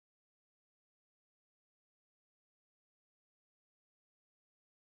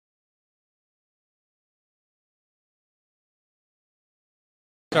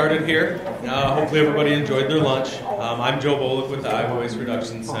Started here. Hopefully everybody enjoyed their lunch. I'm Joe Bolick with the Iowa Waste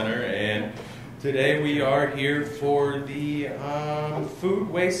Reduction Center, and today we are here for the food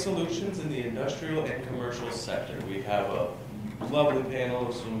waste solutions in the industrial and commercial sector. We have a lovely panel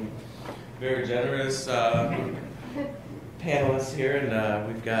of some very generous panelists here, and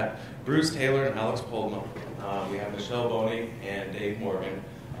we've got Bruce Taylor and Aleks Poldma. We have Michele, Boney, and Dave Morgan.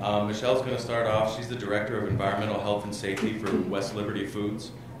 Michelle's going to start off. She's the Director of Environmental Health and Safety for West Liberty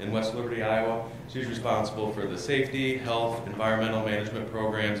Foods in West Liberty, Iowa. She's responsible for the safety, health, environmental management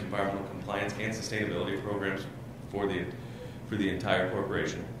programs, environmental compliance, and sustainability programs for the entire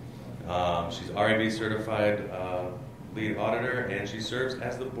corporation. She's RIV certified lead auditor, and she serves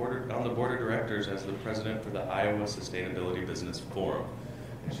as on the board of directors as the president for the Iowa Sustainability Business Forum.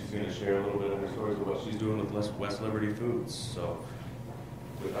 And she's going to share a little bit of her stories of what she's doing with West Liberty Foods. So,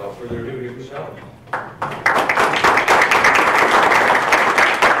 without further ado, here's Michele.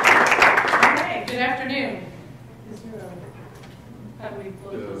 Okay, good afternoon. How do we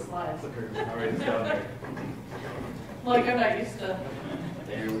close the slides? All right, it's down there. Look, I'm not used to.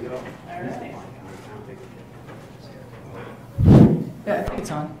 There we go. All right. Yeah, I think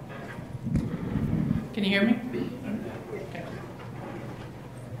it's on. Can you hear me? Okay.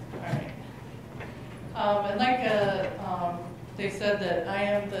 All right. And like they said that I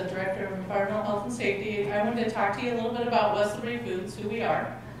am the Director of Environmental Health and Safety. I wanted to talk to you a little bit about West Liberty Foods, who we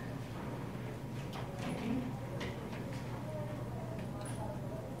are.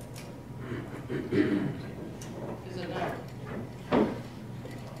 Is it not?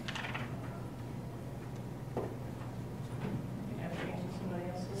 Somebody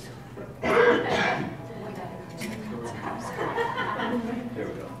else's. There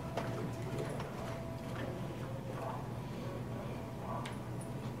we go.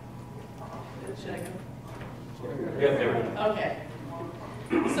 Should I go? Yeah, there we go. Okay.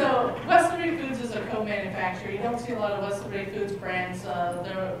 So West Liberty Foods is a co-manufacturer. You don't see a lot of West Liberty Foods brands.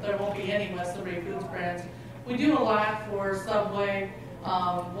 There won't be any West Liberty Foods brands. We do a lot for Subway,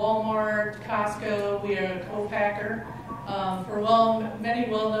 Walmart, Costco. We are a co-packer for many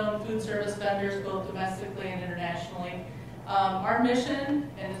well-known food service vendors, both domestically and internationally. Our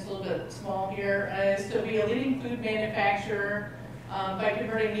mission, and it's a little bit small here, is to be a leading food manufacturer by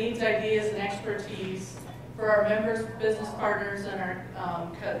converting needs, ideas, and expertise for our members, business partners, and our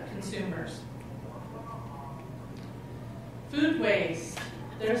consumers. Food waste.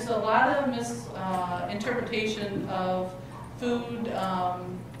 There's a lot of misinterpretation of food,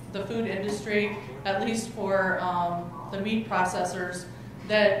 the food industry, at least for the meat processors,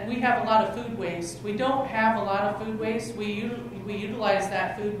 that we have a lot of food waste. We don't have a lot of food waste. We utilize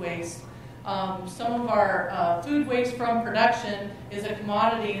that food waste. Some of our food waste from production is a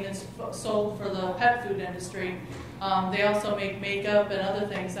commodity and it's sold for the pet food industry. They also make makeup and other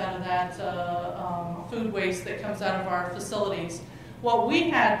things out of that food waste that comes out of our facilities. What we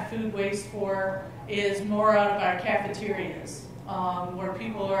had food waste for is more out of our cafeterias, where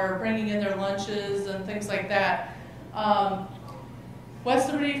people are bringing in their lunches and things like that. West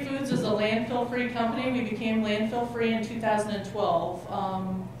Liberty Foods is a landfill-free company. We became landfill-free in 2012.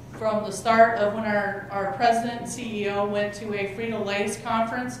 From the start of when our president and CEO went to a Frito-Lay's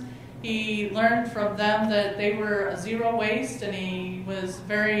conference, he learned from them that they were a zero waste, and he was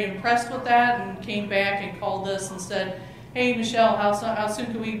very impressed with that and came back and called us and said, "Hey, Michele, how soon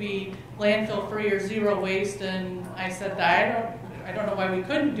can we be landfill-free or zero waste?" And I said, I don't know why we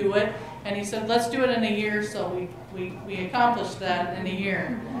couldn't do it. And he said, "Let's do it in a year." So we accomplished that in a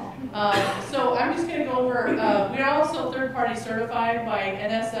year. So I'm just going to go over, we are also third-party certified by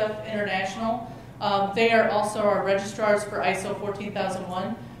NSF International. They are also our registrars for ISO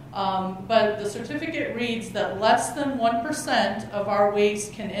 14001. But the certificate reads that less than 1% of our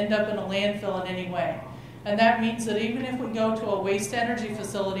waste can end up in a landfill in any way. And that means that even if we go to a waste energy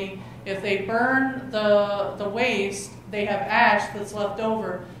facility, if they burn the waste, they have ash that's left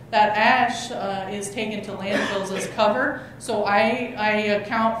over. That ash is taken to landfills as cover, so I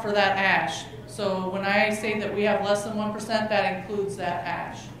account for that ash. So when I say that we have less than 1%, that includes that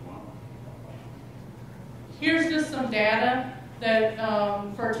ash. Here's just some data that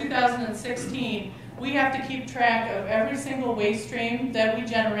for 2016, we have to keep track of every single waste stream that we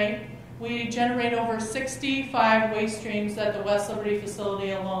generate. We generate over 65 waste streams at the West Liberty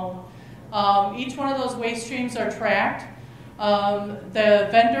facility alone. Each one of those waste streams are tracked. The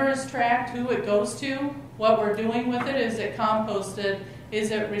vendor is tracked, who it goes to, what we're doing with it. Is it composted? Is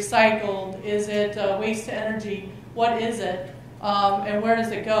it recycled? Is it waste to energy? What is it? And where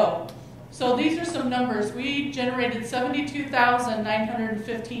does it go? So these are some numbers. We generated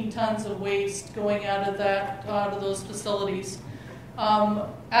 72,915 tons of waste going out of those facilities.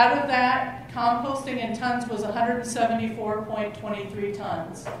 Out of that, composting in tons was 174.23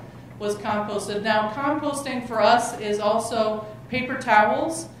 tons was composted. Now, composting for us is also paper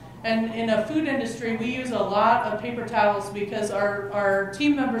towels. And in a food industry, we use a lot of paper towels because our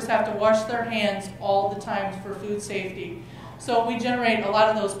team members have to wash their hands all the time for food safety. So we generate a lot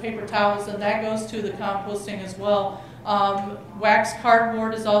of those paper towels, and that goes to the composting as well. Wax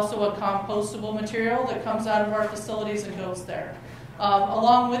cardboard is also a compostable material that comes out of our facilities and goes there,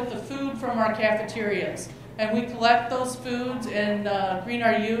 along with the food from our cafeterias. And we collect those foods, and Green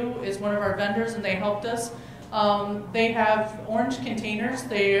RU is one of our vendors, and they helped us. They have orange containers.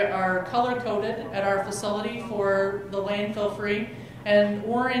 They are color-coded at our facility for the landfill free, and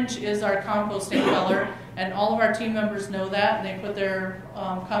orange is our composting color, and all of our team members know that, and they put their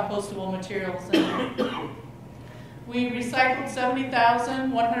compostable materials in there. We recycled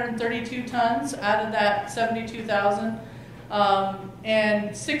 70,132 tons out of that 72,000, and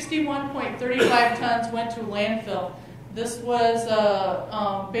 61.35 tons went to landfill. This was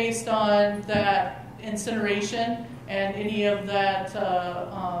based on that incineration and any of that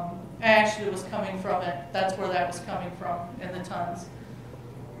ash that was coming from it. That's where that was coming from in the tons.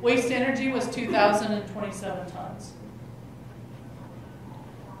 Waste energy was 2,027 tons.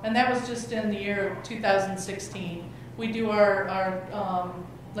 And that was just in the year of 2016. We do our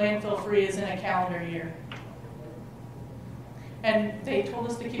landfill free is in a calendar year. And they told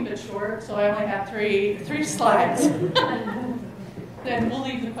us to keep it short, so I only have three slides. Then we'll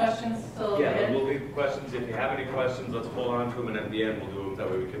leave the questions till the end. We'll leave the questions. If you have any questions, let's hold on to them, and at the end we'll do them.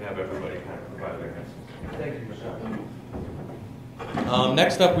 That way we can have everybody kind of provide their answers. Thank you, Michele.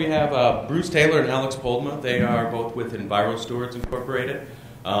 Next up we have Bruce Taylor and Aleks Poldma. They are both with Enviro-Stewards Incorporated.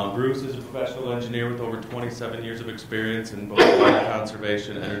 Bruce is a professional engineer with over 27 years of experience in both water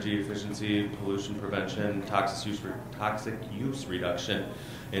conservation, energy efficiency, pollution prevention, toxic use reduction,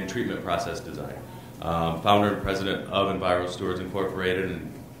 and treatment process design. Founder and president of Enviro-Stewards Incorporated,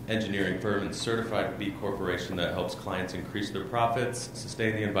 an engineering firm and certified B Corporation that helps clients increase their profits,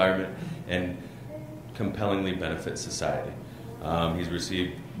 sustain the environment, and compellingly benefit society. He's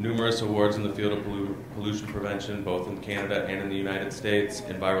received numerous awards in the field of pollution prevention, both in Canada and in the United States.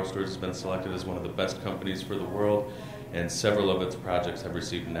 Enviro-Stewards has been selected as one of the best companies for the world, and several of its projects have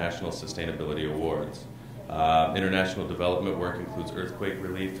received national sustainability awards. International development work includes earthquake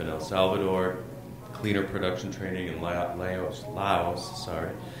relief in El Salvador, cleaner production training in Laos,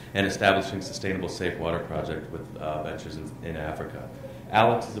 and establishing sustainable safe water project with ventures in Africa.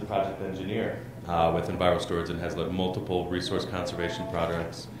 Aleks is a project engineer with Enviro-Stewards and has led multiple resource conservation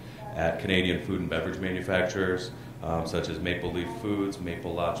projects at Canadian food and beverage manufacturers such as Maple Leaf Foods,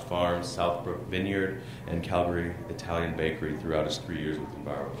 Maple Lodge Farms, Southbrook Vineyard, and Calgary Italian Bakery throughout his 3 years with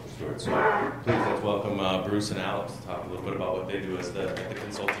Enviro-Stewards. So please let's welcome Bruce and Aleks to talk a little bit about what they do at the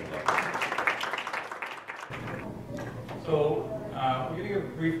consulting level. So we're going to give a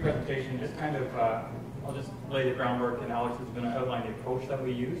brief presentation, just kind of, I'll just lay the groundwork, and Aleks is going to outline the approach that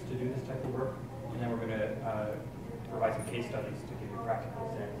we use to do this type of work, and then we're going to provide some case studies to give you practical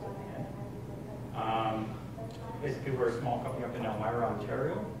examples at the end. Basically, we're a small company up in Elmira,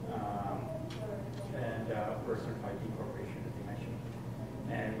 Ontario, and we're a certified B Corporation, as you mentioned.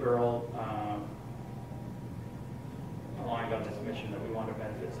 And we're all aligned on this mission that we want to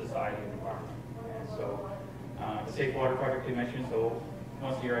benefit society and the environment. And so the Safe Water Project you mentioned, so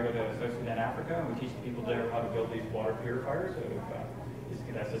once a year I go to South Sudan, Africa, and we teach the people there how to build these water purifiers. So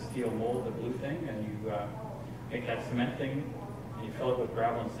basically that's a steel mold, the blue thing, and you make that cement thing, and you fill it with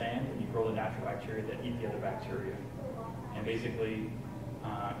gravel and sand, and you grow the natural bacteria that eat the other bacteria. And basically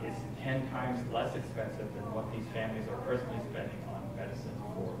it's 10 times less expensive than what these families are presently spending on medicine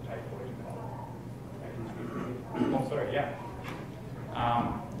for typhoid and cholera. Oh, sorry, yeah.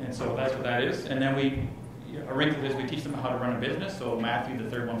 And so that's what that is. And then a wrinkle is we teach them how to run a business. So Matthew, the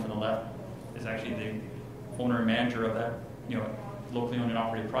third one from the left, is actually the owner and manager of that, locally owned and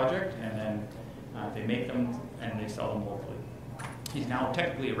operated project. And then they make them and they sell them locally. He's now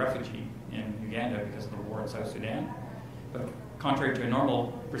technically a refugee in Uganda because of the war in South Sudan. But contrary to a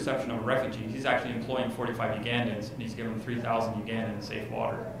normal perception of a refugee, he's actually employing 45 Ugandans, and he's given 3,000 Ugandans safe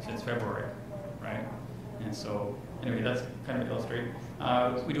water since February, right? And so, anyway, that's kind of illustrate.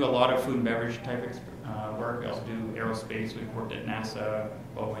 We do a lot of food and beverage type work. We also do aerospace. We've worked at NASA,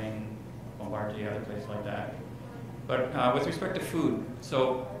 Boeing, Bombardier, other places like that. But with respect to food,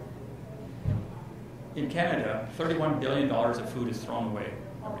 so in Canada, $31 billion of food is thrown away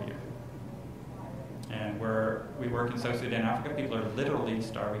every year. And where we work in South Sudan, Africa, people are literally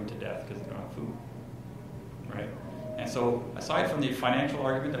starving to death because they don't have food, right? And so aside from the financial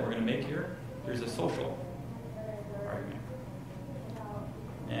argument that we're going to make here, there's a social argument.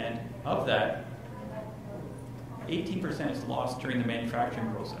 And of that, 18% is lost during the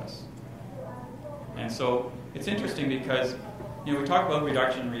manufacturing process. And so it's interesting because, we talk about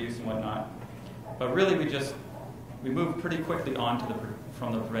reduction, reuse, and whatnot, but really we move pretty quickly on to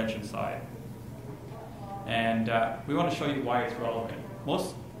from the prevention side. And we want to show you why it's relevant.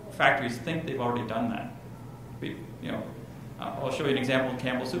 Most factories think they've already done that. I'll show you an example of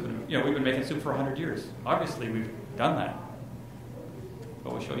Campbell soup. We've been making soup for 100 years. Obviously, we've done that.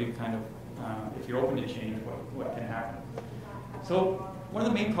 But we'll show you kind of, if you're open to change, what can happen. So one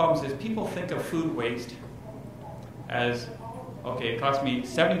of the main problems is people think of food waste as, okay, it costs me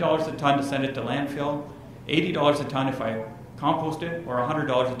 $70 a ton to send it to landfill, $80 a ton if I compost it, or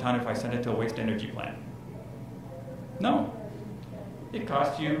 $100 a ton if I send it to a waste energy plant. No. It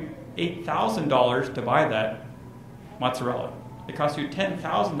costs you $8,000 to buy that mozzarella. It costs you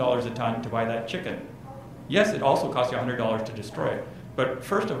 $10,000 a ton to buy that chicken. Yes, it also costs you $100 to destroy it. But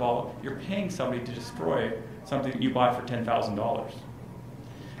first of all, you're paying somebody to destroy something that you bought for $10,000.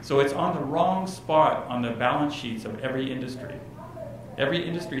 So it's on the wrong spot on the balance sheets of every industry. Every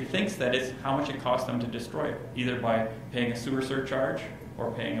industry thinks that it's how much it costs them to destroy it, either by paying a sewer surcharge or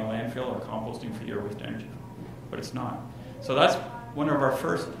paying a landfill or composting fee or waste energy. But it's not. So that's one of our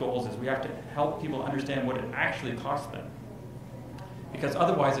first goals, is we have to help people understand what it actually costs them. Because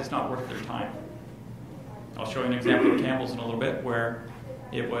otherwise it's not worth their time. I'll show you an example of Campbell's in a little bit where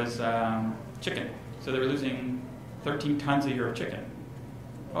it was chicken. So they were losing 13 tons a year of chicken.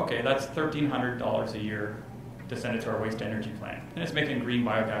 Okay, that's $1,300 a year to send it to our waste energy plant. And it's making green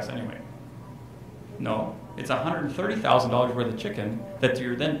biogas anyway. No, it's $130,000 worth of chicken that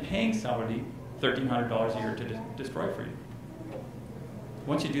you're then paying somebody $1,300 a year to destroy for you.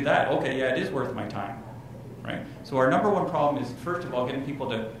 Once you do that, okay, yeah, it is worth my time, right? So our number one problem is, first of all, getting people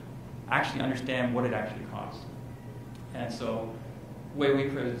to actually understand what it actually costs. And so the way we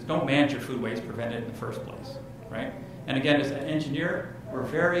put it is, don't manage your food waste, prevent it in the first place, right? And again, as an engineer, we're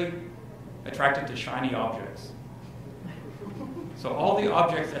very attracted to shiny objects. So all the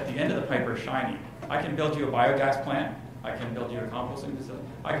objects at the end of the pipe are shiny. I can build you a biogas plant. I can build you a composting facility.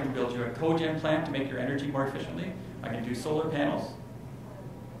 I can build you a cogen plant to make your energy more efficiently. I can do solar panels,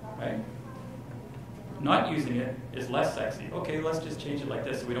 right? Not using it is less sexy. Okay, let's just change it like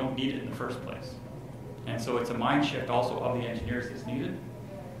this so we don't need it in the first place. And so it's a mind shift also of the engineers that's needed.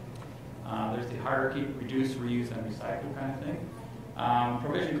 There's the hierarchy, reduce, reuse, and recycle kind of thing.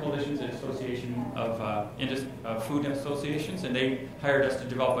 Provision Coalition is an association of food associations, and they hired us to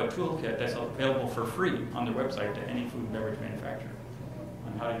develop a toolkit that's available for free on their website to any food and beverage manufacturer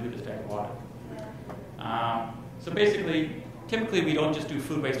on how to do this type of audit. So basically, typically we don't just do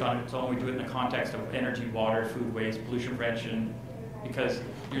food waste on its own, we do it in the context of energy, water, food waste, pollution prevention, because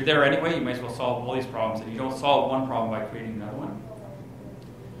you're there anyway, you might as well solve all these problems, and you don't solve one problem by creating another one.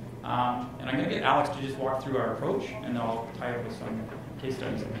 And I'm going to get Aleks to just walk through our approach, and then I'll tie up with some case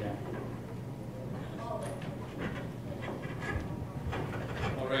studies at the end.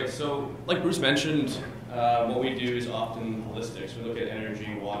 All right, so like Bruce mentioned, what we do is often holistic. So we look at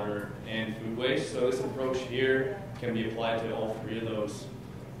energy, water, and food waste. So this approach here can be applied to all three of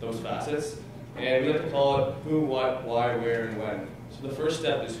those facets. And we like to call it who, what, why, where, and when. So the first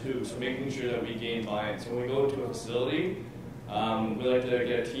step is who, so making sure that we gain buy-in. So when we go to a facility, we like to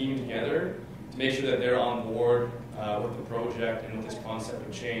get a team together to make sure that they're on board with the project and with this concept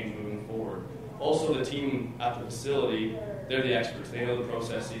of change moving forward. Also, the team at the facility, they're the experts. They know the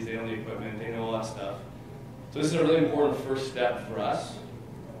processes, they know the equipment, they know all that stuff. So this is a really important first step for us.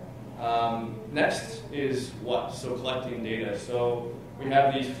 Next is what? So collecting data. So we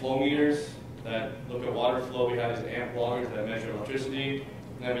have these flow meters that look at water flow. We have these amp loggers that measure electricity.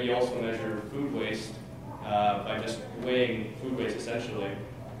 And then we also measure food waste by just weighing food waste essentially.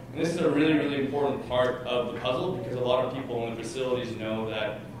 And this is a really, really important part of the puzzle because a lot of people in the facilities know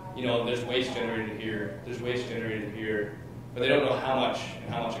that, there's waste generated here, there's waste generated here, but they don't know how much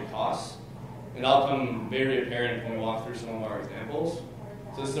and how much it costs. And that'll come very apparent when we walk through some of our examples.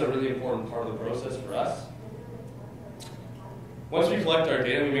 So this is a really important part of the process for us. Once we collect our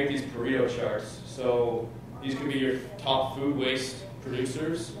data, we make these Pareto charts. So these could be your top food waste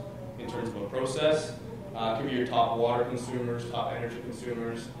producers in terms of a process. Could be your top water consumers, top energy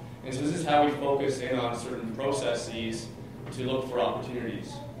consumers. And so this is how we focus in on certain processes to look for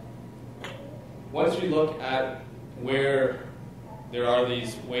opportunities. Once we look at where there are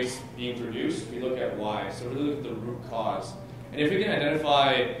these wastes being produced, we look at why. So we look at the root cause. And if we can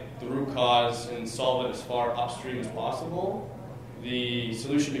identify the root cause and solve it as far upstream as possible, the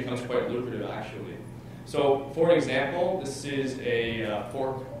solution becomes quite lucrative actually. So for example, this is a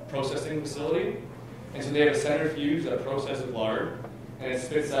pork processing facility. And so they have a centrifuge that processes lard. and it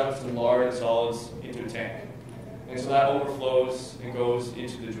spits out some lard and solids into a tank. And so that overflows and goes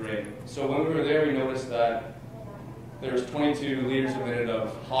into the drain. So when we were there, we noticed that there was 22 liters a minute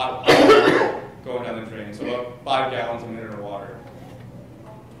of hot water going down the drain, so about 5 gallons a minute of water.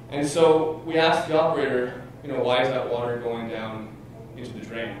 And so we asked the operator, why is that water going down into the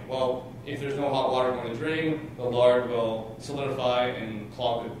drain? Well, if there's no hot water going to the drain, the lard will solidify and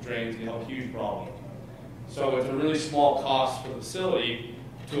clog the drains and have a huge problem. So it's a really small cost for the facility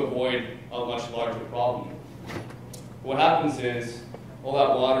to avoid a much larger problem. What happens is all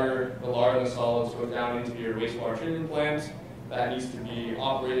that water, the lard and the solids go down into your wastewater treatment plant. That needs to be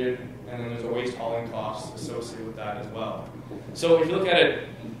operated, and then there's a waste hauling cost associated with that as well. So if you look at it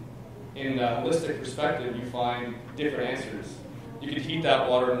in a holistic perspective, you find different answers. You could heat that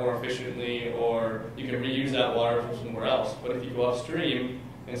water more efficiently, or you can reuse that water from somewhere else. But if you go upstream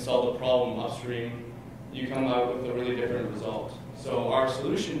and solve the problem upstream, you come out with a really different result. So our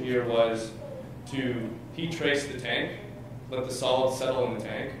solution here was to heat trace the tank, let the solids settle in the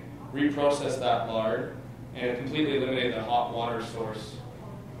tank, reprocess that lard, and completely eliminate the hot water source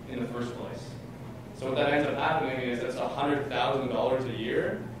in the first place. So what that ends up happening is that's $100,000 a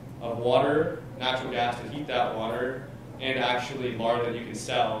year of water, natural gas to heat that water, and actually lard that you can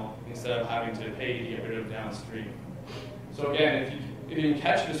sell instead of having to pay to get rid of downstream. So again, if you can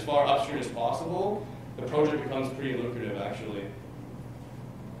catch it as far upstream as possible, the project becomes pretty lucrative actually.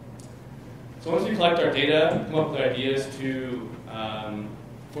 So once we collect our data, come up with ideas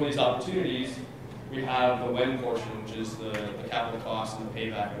for these opportunities, we have the when portion, which is the capital cost and the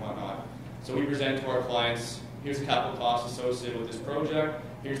payback and whatnot. So we present to our clients, here's the capital cost associated with this project,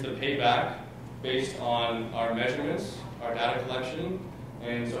 here's the payback based on our measurements, our data collection,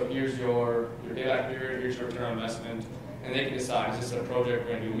 and so here's your payback period, here's your return on investment, and they can decide, is this a project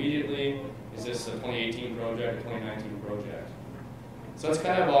we're going to do immediately, is this a 2018 project, a 2019 project? So that's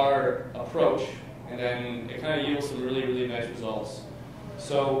kind of our approach, and then it kind of yields some really, really nice results.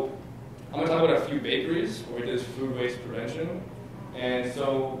 So I'm going to talk about a few bakeries where we did this food waste prevention. And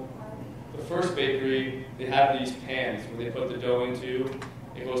so the first bakery, they have these pans where they put the dough into.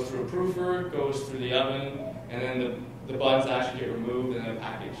 It goes through a proofer, goes through the oven, and then the buns actually get removed and then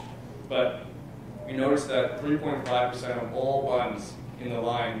packaged. But we noticed that 3.5% of all buns in the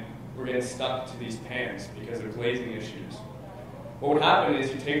line were getting stuck to these pans because of glazing issues. What would happen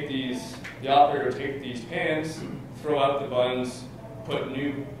is the operator would take these pans, throw out the buns, put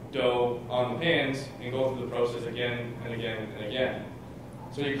new dough on the pans, and go through the process again and again and again.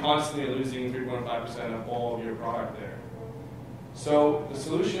 So you're constantly losing 3.5% of all of your product there. So the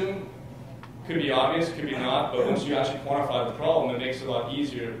solution could be obvious, could be not, but once you actually quantify the problem, it makes it a lot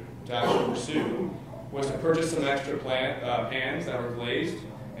easier to actually pursue, was to purchase some extra pans that were glazed,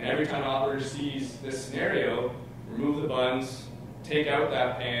 and every time an operator sees this scenario, remove the buns, take out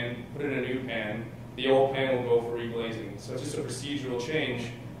that pan, put in a new pan, the old pan will go for reglazing. So it's just a procedural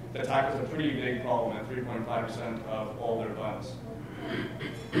change that tackles a pretty big problem at 3.5% of all their buns.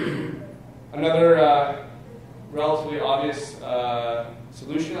 Another relatively obvious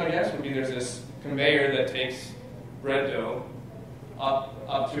solution, I guess, would be there's this conveyor that takes bread dough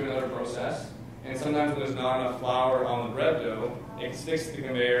up to another process, and sometimes when there's not enough flour on the bread dough, it sticks to the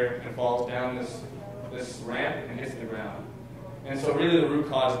conveyor and falls down this ramp and hits the ground. And so really the root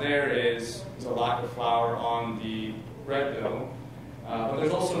cause there is a lack of flour on the bread dough, but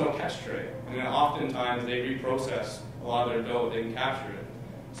there's also no catch tray. And then oftentimes they reprocess a lot of their dough, they can capture it.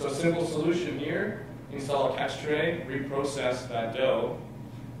 So a simple solution here, install a catch tray, reprocess that dough,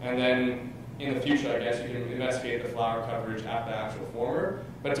 and then in the future, I guess, you can investigate the flour coverage at the actual former.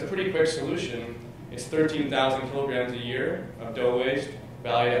 But it's a pretty quick solution. It's 13,000 kilograms a year of dough waste,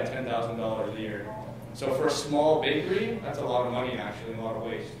 valued at $10,000 a year. So for a small bakery, that's a lot of money actually, a lot of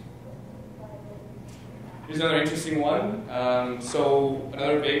waste. Here's another interesting one. So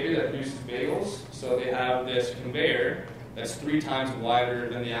another bakery that produces bagels. So they have this conveyor that's 3 times wider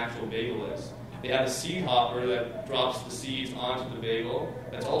than the actual bagel is. They have a seed hopper that drops the seeds onto the bagel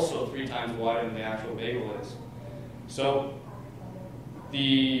that's also 3 times wider than the actual bagel is. So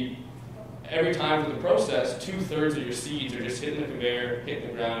every time through the process, 2/3 of your seeds are just hitting the conveyor, hitting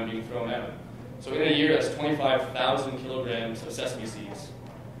the ground, and being thrown out. So in a year, that's 25,000 kilograms of sesame seeds,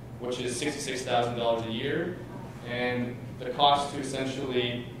 which is $66,000 a year. And the cost to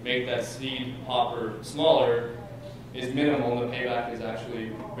essentially make that seed hopper smaller is minimal, and the payback is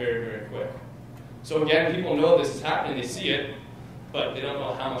actually very, very quick. So again, people know this is happening, they see it, but they don't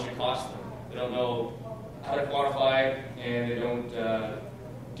know how much it costs them. They don't know how to quantify it, and they don't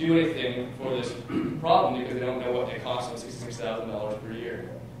do anything for this problem because they don't know what it costs them $66,000 per year.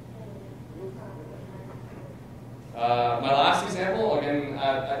 My last example, again,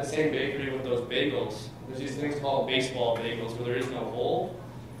 at the same bakery with those bagels, there's these things called baseball bagels where there is no hole.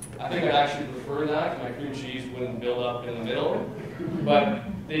 I think I'd actually prefer that. My cream cheese wouldn't build up in the middle. But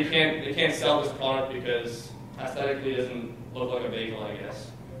they can't sell this product because aesthetically it doesn't look like a bagel, I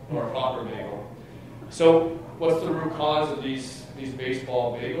guess, or a proper bagel. So what's the root cause of these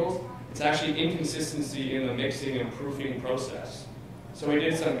baseball bagels? It's actually inconsistency in the mixing and proofing process. So we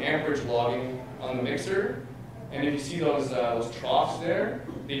did some amperage logging on the mixer, and if you see those troughs there,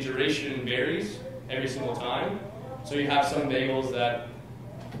 the duration varies every single time. So you have some bagels that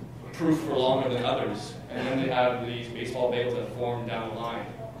proof for longer than others, and then they have these baseball bagels that form down the line.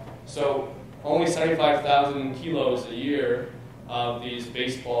 So only 75,000 kilos a year of these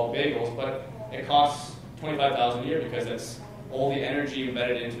baseball bagels, but it costs $25,000 a year because that's all the energy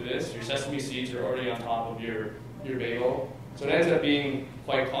embedded into this. Your sesame seeds are already on top of your bagel. So it ends up being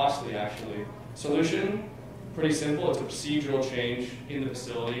quite costly, actually. Solution, pretty simple. It's a procedural change in the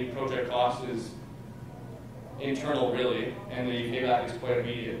facility. Project cost is internal, really, and the payback is quite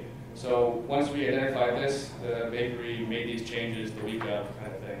immediate. So once we identified this, the bakery made these changes the week of,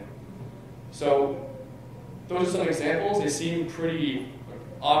 kind of thing. So those are some examples. They seem pretty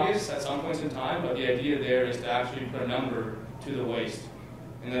obvious at some points in time, but the idea there is to actually put a number to the waste,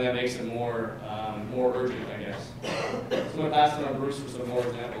 and then that makes it more urgent, I guess. So I'm going to pass it on to Bruce for some more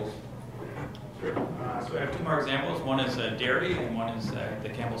examples. Sure. So I have two more examples. One is dairy, and one is the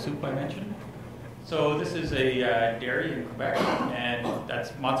Campbell soup I mentioned. So this is a dairy in Quebec, and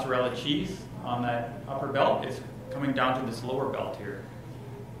that's mozzarella cheese on that upper belt. It's coming down to this lower belt here.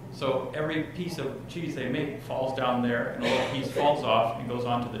 So every piece of cheese they make falls down there, and a little piece falls off and goes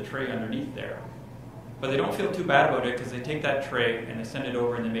onto the tray underneath there. But they don't feel too bad about it because they take that tray and they send it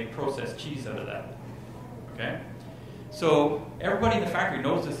over and they make processed cheese out of that. Okay? So everybody in the factory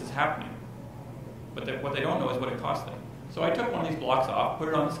knows this is happening, but what they don't know is what it costs them. So I took one of these blocks off, put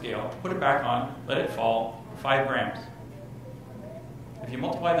it on the scale, put it back on, let it fall, 5 grams. If you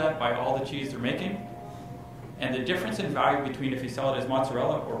multiply that by all the cheese they're making, and the difference in value between if you sell it as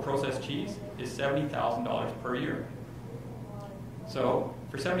mozzarella or processed cheese is $70,000 per year. So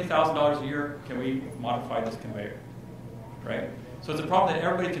for $70,000 a year, can we modify this conveyor? Right? So it's a problem that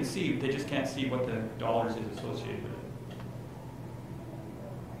everybody can see, they just can't see what the dollars is associated with it.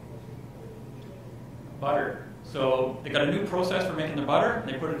 Butter. So they got a new process for making the butter, and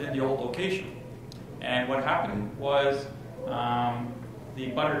they put it in the old location. And what happened was the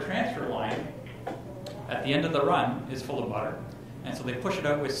butter transfer line at the end of the run is full of butter. And so they push it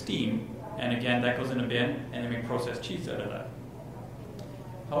out with steam, and again, that goes in a bin, and they make processed cheese out of that.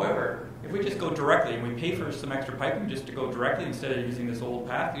 However, if we just go directly, and we pay for some extra piping just to go directly instead of using this old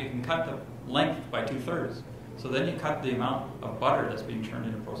path, you can cut the length by 2/3. So then you cut the amount of butter that's being turned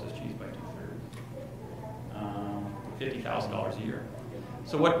into processed cheese by 2/3. $50,000 a year.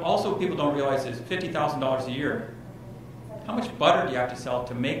 So what also people don't realize is $50,000 a year, how much butter do you have to sell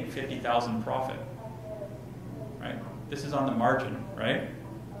to make $50,000 profit? Right? This is on the margin, right?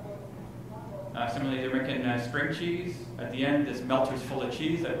 Similarly, they're making string cheese. At the end, this melter's full of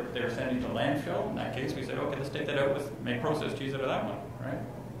cheese that they're sending to landfill. In that case, we said, okay, let's take that out, let's make processed cheese out of that one, right?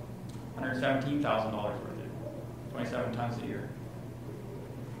 $117,000 worth of it, 27 tons a year.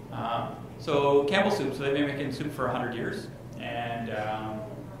 So Campbell soup, so they've been making soup for 100 years, and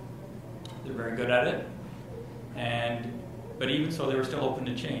they're very good at it. But even so, they were still open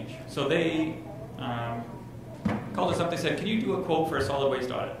to change. So they called us up. They said, "Can you do a quote for a solid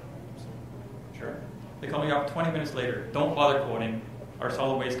waste audit?" Sure. They called me up 20 minutes later. "Don't bother quoting. Our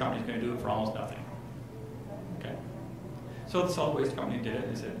solid waste company is going to do it for almost nothing." Okay. So the solid waste company did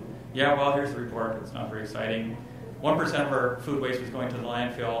it. They said, "Yeah, well, here's the report. It's not very exciting. 1% of our food waste was going to the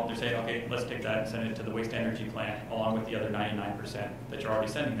landfill." They're saying, okay, let's take that and send it to the waste energy plant along with the other 99% that you're already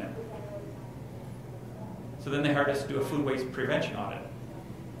sending them. So then they hired us to do a food waste prevention audit.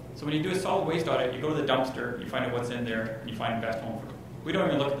 So when you do a solid waste audit, you go to the dumpster, you find out what's in there, and you find the best home for it. We don't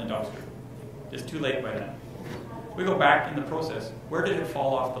even look in the dumpster. It's too late by then. We go back in the process. Where did it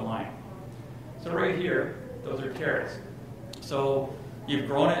fall off the line? So right here, those are carrots. So you've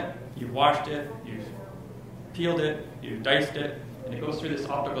grown it, you've washed it, you've peeled it, you've diced it, and it goes through this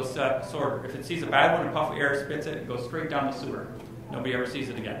optical sorter. If it sees a bad one, a puff of air spits it, it goes straight down the sewer. Nobody ever sees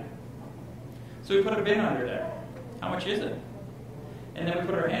it again. So we put a bin under there. How much is it? And then we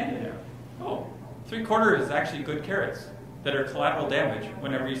put our hand in there. Oh, 3/4 is actually good carrots that are collateral damage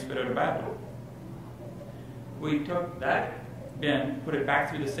whenever you spit out a bad one. We took that bin, put it back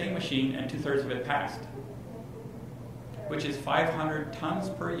through the same machine, and 2/3 of it passed, which is 500 tons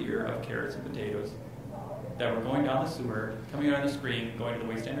per year of carrots and potatoes that were going down the sewer, coming out on the screen, going to the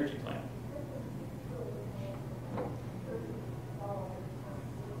waste energy plant.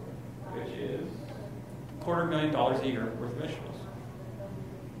 million a year worth of vegetables.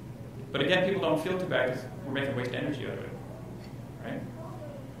 But again, people don't feel too bad because we're making waste energy out of it, right?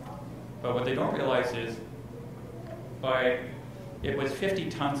 But what they don't realize is it was 50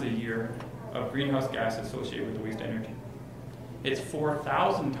 tons a year of greenhouse gas associated with the waste energy. It's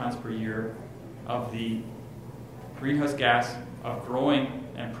 4,000 tons per year of the greenhouse gas of growing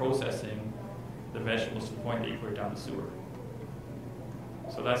and processing the vegetables to the point that you put it down the sewer.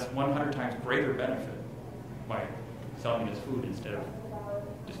 So that's 100 times greater benefit by selling it as food instead of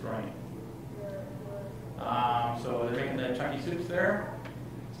destroying it. So they're making the chunky soups there.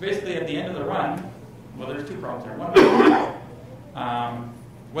 So basically at the end of the run, well, there's two problems there. One,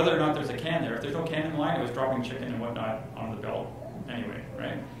 whether or not there's a can there. If there's no can in the line, it was dropping chicken and whatnot on the belt anyway,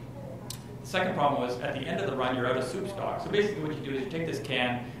 right? The second problem was at the end of the run, you're out of soup stock. So basically what you do is you take this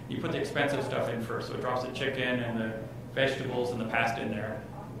can, you put the expensive stuff in first. So it drops the chicken and the vegetables and the pasta in there.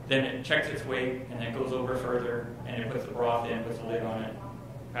 Then it checks its weight and then goes over further and it puts the broth in, puts the lid on it,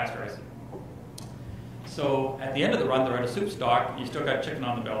 pasteurizes it. So at the end of the run, they're out of soup stock. You still got chicken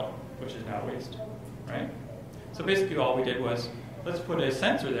on the belt, which is now waste, right? So basically all we did was, let's put a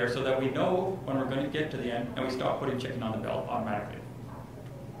sensor there so that we know when we're going to get to the end and we stop putting chicken on the belt automatically.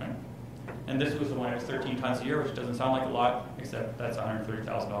 Right? And this was the one that was 13 tons a year, which doesn't sound like a lot, except that's $130,000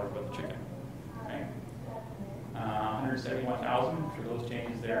 worth of chicken. Right? 171,000 for those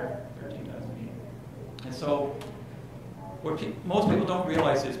changes there, 13 tons a year. And so what most people don't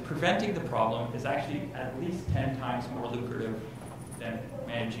realize is preventing the problem is actually at least 10 times more lucrative than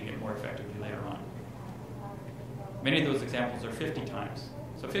managing it more effectively later on. Many of those examples are 50 times,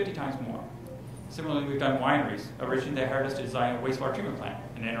 so 50 times more. Similarly, we've done wineries. Originally, they hired us to design a wastewater treatment plant,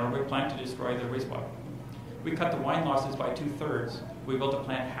 an anaerobic plant to destroy their wastewater. We cut the wine losses by 2/3. We built a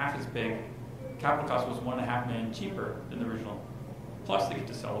plant half as big. Capital cost was $1.5 million cheaper than the original. Plus, they get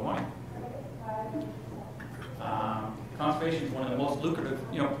to sell the wine. Conservation is one of the most lucrative.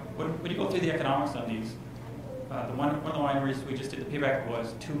 You know, when you go through the economics on these, one of the wineries we just did the payback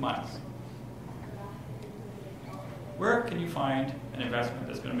was 2 months. Where can you find an investment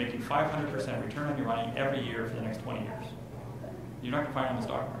that's going to make you 500% return on your money every year for the next 20 years? You're not going to find it on the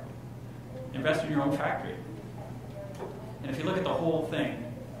stock market. Invest in your own factory. And if you look at the whole thing,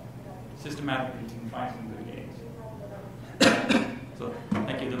 systematically, you can find some good gains. So,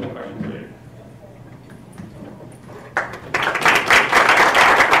 thank you. There will be questions later.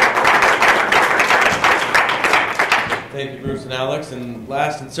 Thank you, Bruce and Aleks. And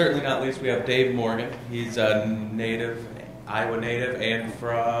last and certainly not least, we have Dave Morgan. He's a Iowa native, and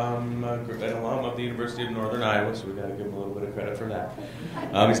from an alum of the University of Northern Iowa, so we've got to give him a little bit of credit for that.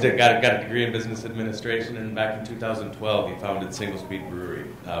 He's got a degree in business administration, and back in 2012, he founded SingleSpeed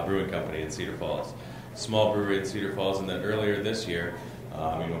Brewing Company in Cedar Falls. Small brewery in Cedar Falls, and then earlier this year,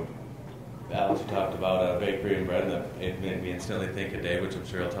 Aleks talked about bakery and bread, and it made me instantly think of Dave, which I'm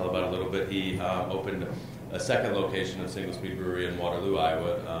sure he'll tell about a little bit. He opened a second location of SingleSpeed Brewery in Waterloo,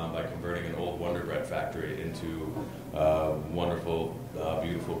 Iowa, by converting an old Wonder Bread factory into a wonderful,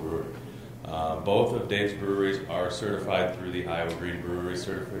 beautiful brewery. Both of Dave's breweries are certified through the Iowa Green Brewery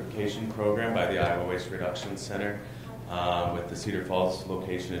Certification Program by the Iowa Waste Reduction Center, with the Cedar Falls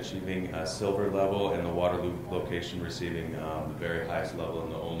location achieving a silver level and the Waterloo location receiving the very highest level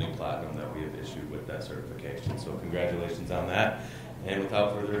and the only platinum that we have issued with that certification. So congratulations on that. And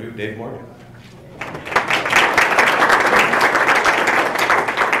without further ado, Dave Morgan.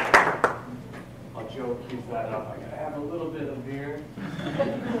 I'll joke, keep that up. I have a little bit of beer.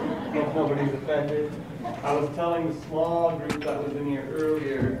 Hope nobody's offended. I was telling the small group that was in here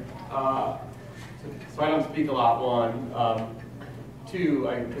earlier, so I don't speak a lot, one. Two,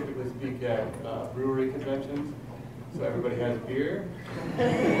 I typically speak at brewery conventions, so everybody has beer.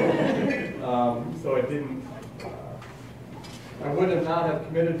 So I would have not have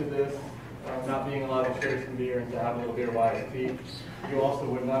committed to this, not being allowed to share some beer and to have a little beer while I speak. You also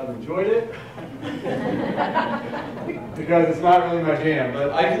would not have enjoyed it, because it's not really my jam,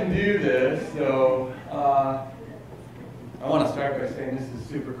 but I can do this, so I want to start by saying this is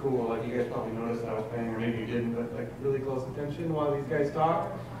super cool. Like, you guys probably noticed I was paying, or maybe you didn't, but like really close attention while these guys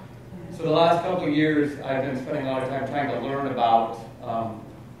talk. So the last couple of years, I've been spending a lot of time trying to learn about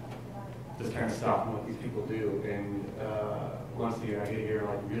this kind of stuff and what these people do. And once a year, I get to hear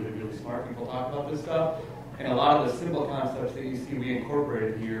like really, really smart people talk about this stuff. And a lot of the simple concepts that you see we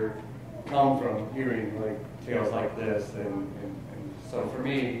incorporated here come from hearing like tales like this. And so for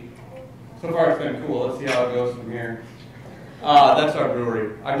me, so far it's been cool. Let's see how it goes from here. That's our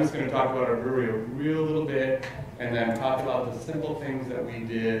brewery. I'm just going to talk about our brewery a real little bit, and then talk about the simple things that we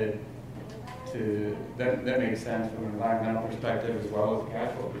did that make sense from an environmental perspective as well as a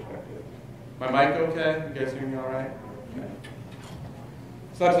cash flow perspective. My mic okay? You guys hear me all right? Okay.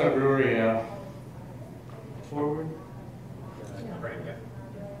 So that's our brewery. Forward. I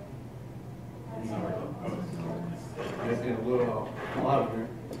just need a little out here.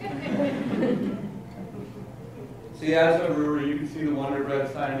 So yeah, that's our brewery. You can see the Wonder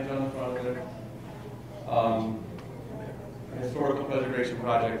Bread signage on the front of it. A historical preservation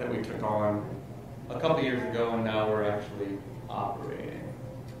project that we took on a couple years ago, and now we're actually operating.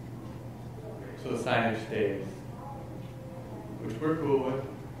 So the signage stays, which we're cool with.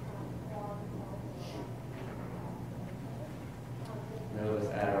 Now let's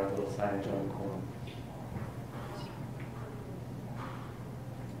add our little signage on the corner.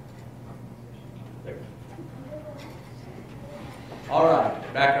 All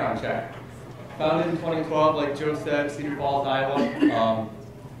right, background check. Founded in 2012, like Joe said, Cedar Falls, Iowa.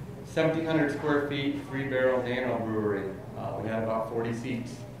 1,700 square feet, 3-barrel nano brewery. We had about 40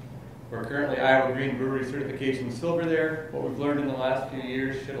 seats. We're currently Iowa Green Brewery certification silver there. What we've learned in the last few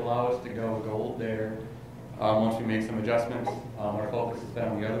years should allow us to go gold there once we make some adjustments. Our focus has been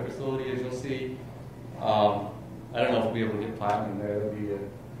on the other facility, as you'll see. I don't know if we'll be able to get platinum there.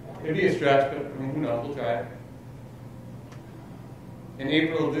 It'd be a stretch, but I mean, who knows? We'll try it. In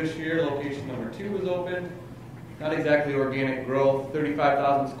April of this year, location number 2 was opened. Not exactly organic growth,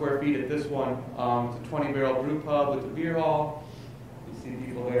 35,000 square feet at this one. It's a 20-barrel brew pub with a beer hall. You see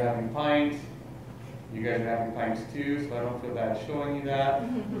people there having pints. You guys are having pints too, so I don't feel bad showing you that.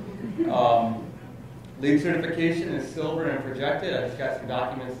 LEED certification is silver and projected. I just got some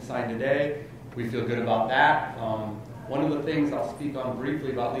documents to sign today. We feel good about that. One of the things I'll speak on briefly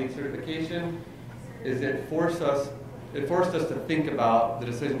about LEED certification is it forced us to think about the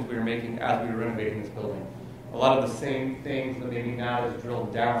decisions we were making as we were renovating this building. A lot of the same things that maybe now is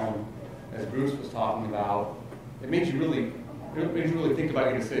drilled down, as Bruce was talking about. It made you really think about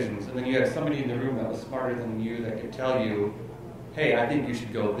your decisions. And then you had somebody in the room that was smarter than you that could tell you, hey, I think you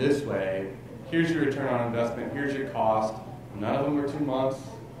should go this way. Here's your return on investment. Here's your cost. None of them were 2 months.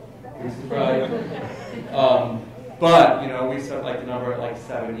 Bruce is right. But, we set like the number at like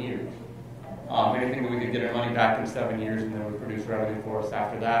 7 years. Anything that we could get our money back in 7 years and then would produce revenue for us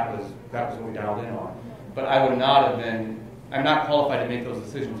after that was what we dialed in on. But I'm not qualified to make those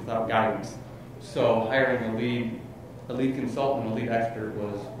decisions without guidance. So hiring a lead consultant, a lead expert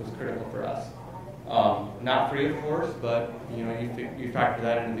was critical for us. Not free, of course, but you factor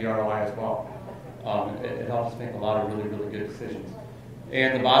that into the ROI as well. It helps us make a lot of really, really good decisions.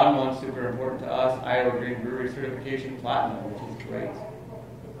 And the bottom one, super important to us, Iowa Green Brewery certification platinum, which is great.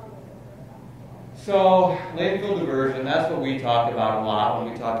 So landfill diversion, that's what we talk about a lot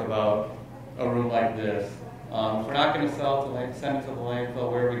when we talk about a room like this. If we're not going to send it to the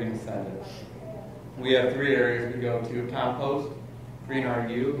landfill, where are we going to send it? We have 3 areas we go to. Compost, Green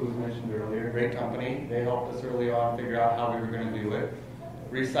RU, who was mentioned earlier, great company. They helped us early on figure out how we were going to do it.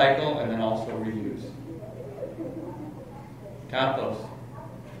 Recycle, and then also reuse. Compost.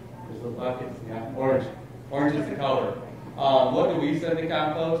 There's the buckets, yeah. Orange. Orange is the color. What do we send to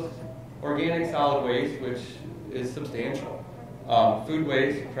compost? Organic solid waste, which is substantial. Food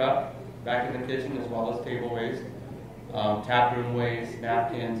waste, prep, back in the kitchen, as well as table waste. Tap room waste,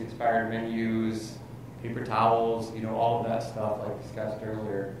 napkins, expired menus, paper towels, all of that stuff like discussed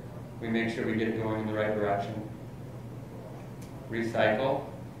earlier. We make sure we get it going in the right direction. Recycle.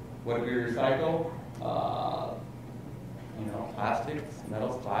 What do we recycle? Plastics,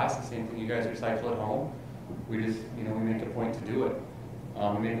 metals, glass, the same thing you guys recycle at home. We just, we make a point to do it.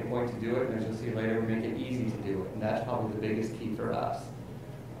 We make a point to do it, and as you'll see later, we make it easy to do it, and that's probably the biggest key for us.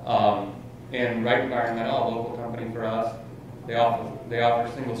 And Right Environmental, a local company for us, they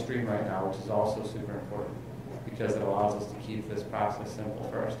offer single stream right now, which is also super important because it allows us to keep this process simple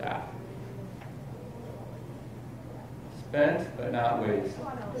for our staff. Spent but not waste.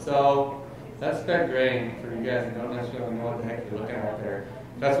 So that's spent grain for you guys who don't necessarily know what the heck you're looking at there.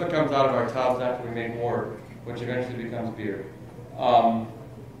 That's what comes out of our tubs after we make more, which eventually becomes beer.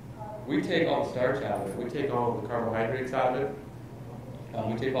 We take all the starch out of it. We take all of the carbohydrates out of it.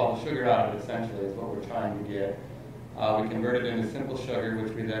 We take all the sugar out of it, essentially, is what we're trying to get. We convert it into simple sugar,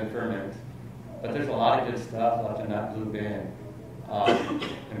 which we then ferment. But there's a lot of good stuff left in that blue bin.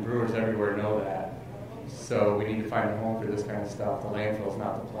 And brewers everywhere know that. So we need to find a home for this kind of stuff. The landfill is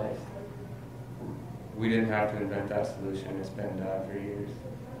not the place. We didn't have to invent that solution. It's been done for years.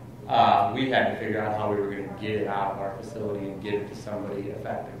 We had to figure out how we were going to get it out of our facility and get it to somebody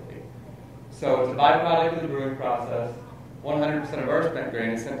effectively. So it's a byproduct of the brewing process. 100% of our spent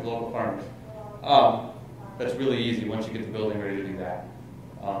grain is sent to local farmers. That's really easy once you get the building ready to do that.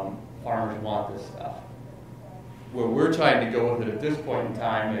 Farmers want this stuff. where we're trying to go with it at this point in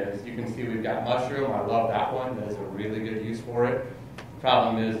time is, you can see we've got mushroom. I love that one. That is a really good use for it.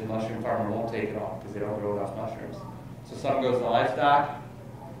 Problem is the mushroom farmer won't take it off because they don't grow enough mushrooms. So some goes to livestock.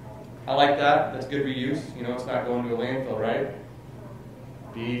 I like that. That's good reuse. You know, it's not going to a landfill, right?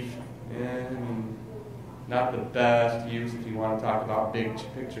 Beef, and not the best use if you want to talk about big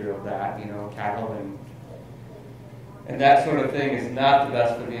picture of that. You know, cattle and that sort of thing is not the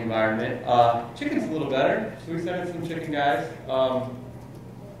best for the environment. Chicken's a little better, so we sent in some chicken guys.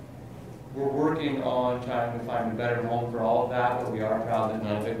 We're working on trying to find a better home for all of that, but we are proud that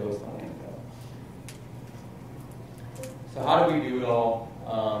none of it goes to landfill. So how do we do it all?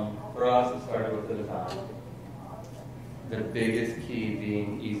 For us, it started with the design. The biggest key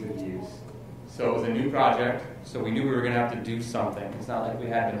being ease of use. So it was a new project, so we knew we were going to have to do something. It's not like we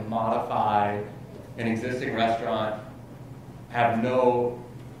had to modify an existing restaurant, have no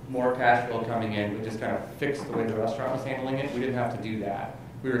more cash flow coming in, but just kind of fix the way the restaurant was handling it. We didn't have to do that.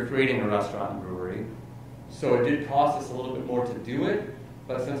 We were creating a restaurant and brewery. So it did cost us a little bit more to do it,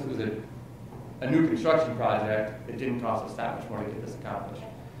 but since it was a new construction project, it didn't cost us that much more to get this accomplished.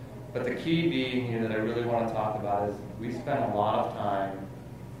 But the key being here that I really want to talk about is we spent a lot of time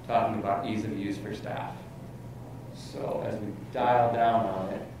talking about ease of use for staff. So as we dial down on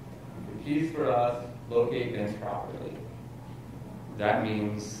it, the keys for us, locate bins properly. That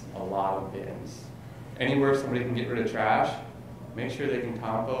means a lot of bins. Anywhere somebody can get rid of trash, make sure they can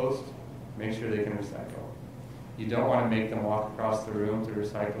compost, make sure they can recycle. You don't want to make them walk across the room to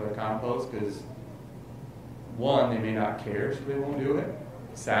recycle or compost because, one, they may not care, so they won't do it.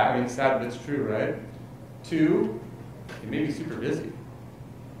 Sad, I mean, sad, but it's true, right? Two, they may be super busy,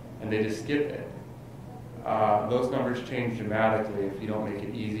 and they just skip it. Those numbers change dramatically if you don't make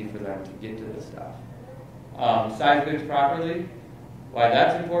it easy for them to get to this stuff. Size bins properly. Why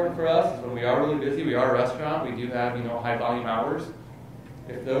that's important for us is when we are really busy, we are a restaurant, we do have, you know, high volume hours.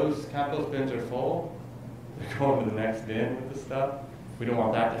 If those compost bins are full, they're going to the next bin with the stuff. We don't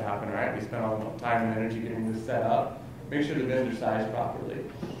want that to happen, right? We spend all the time and energy getting this set up. Make sure the bins are sized properly.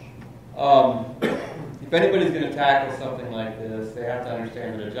 If anybody's going to tackle something like this, they have to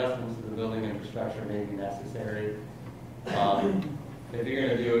understand that adjustments to the building infrastructure may be necessary. If you're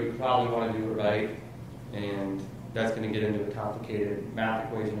going to do it, you probably want to do it right, and that's going to get into a complicated math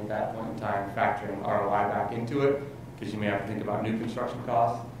equation at that point in time, factoring ROI back into it, because you may have to think about new construction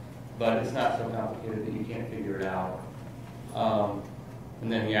costs, but it's not so complicated that you can't figure it out.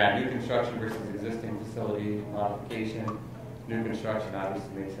 And then, yeah, new construction versus existing facility modification. New construction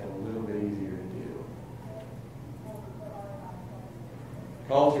obviously makes it a little bit easier to do.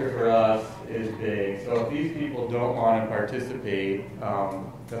 Culture for us is big. So if these people don't want to participate,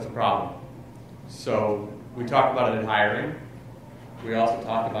 that's a problem. So we talk about it in hiring. We also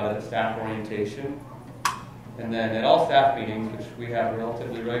talk about it at staff orientation. And then at all staff meetings, which we have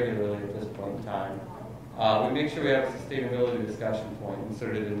relatively regularly at this point in time, we make sure we have a sustainability discussion point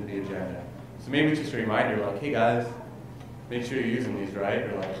inserted into the agenda. So maybe it's just a reminder, like, hey guys, make sure you're using these right.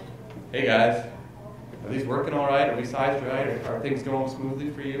 Or like, hey guys, are these working all right? Are we sized right? Are things going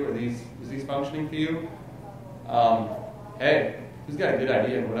smoothly for you? Is these functioning for you? Hey, who's got a good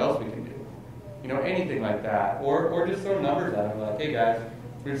idea of what else we can do? You know, anything like that. Or just throw numbers at them, like, hey guys,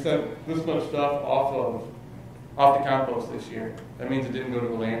 we sent this much stuff off the compost this year. That means it didn't go to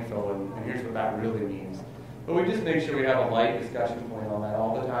a landfill, and here's what that really means. But we just make sure we have a light discussion point on that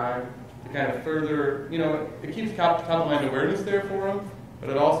all the time to kind of further, you know, it keeps top of mind awareness there for them,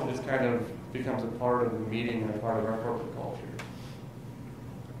 but it also just kind of becomes a part of the meeting and a part of our corporate culture.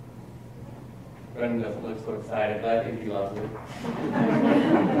 Brendan doesn't look so excited, but I think he loves it.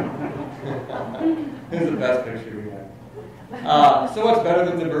 This is the best picture we have. So what's better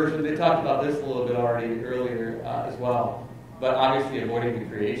than diversion? They talked about this a little bit already earlier as well, but obviously avoiding the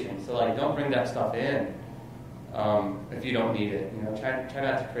creation. So like, don't bring that stuff in if you don't need it. You know, try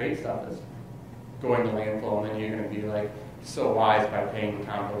not to create stuff that's going to landfill, and then you're going to be like so wise by paying to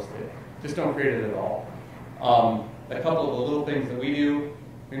compost it. Just don't create it at all. A couple of the little things that we do: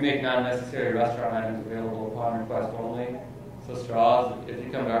 we make non-necessary restaurant items available upon request only. So straws, if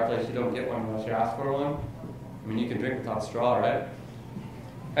you come to our place, you don't get one unless you ask for one. I mean, you can drink without straw, right?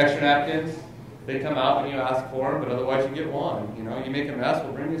 Extra napkins, they come out when you ask for them, but otherwise you get one. You know, you make a mess,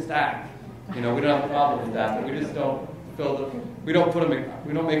 we'll bring you a stack. You know, we don't have a problem with that, but we just don't we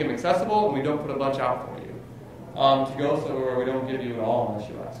don't make them accessible, and we don't put a bunch out for you. To go somewhere, we don't give you at all unless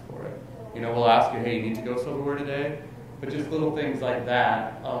you ask for it. You know, we'll ask you, hey, you need to go somewhere today? But just little things like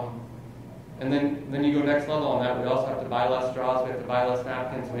that. And then you go next level on that. We also have to buy less straws, we have to buy less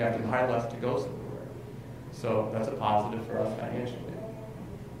napkins, and we have to buy less to go somewhere. So that's a positive for us financially.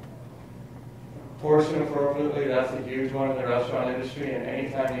 portion appropriately, that's a huge one in the restaurant industry, and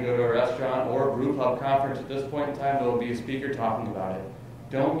anytime you go to a restaurant or a brew pub conference at this point in time, there will be a speaker talking about it.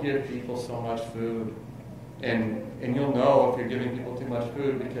 Don't give people so much food. And you'll know if you're giving people too much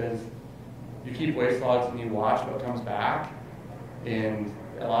food because you keep waste logs and you watch what comes back, and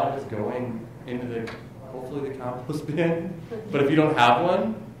a lot of it's going into hopefully the compost bin, but if you don't have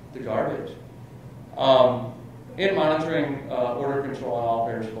one, the garbage. And monitoring order control on all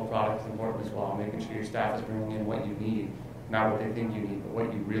perishable products is important as well, making sure your staff is bringing in what you need, not what they think you need, but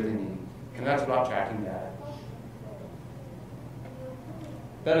what you really need. And that's about tracking data.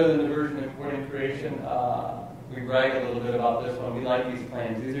 Better than diversion and reporting creation, we brag a little bit about this one. We like these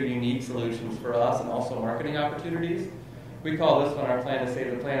plans. These are unique solutions for us and also marketing opportunities. We call this one our plan to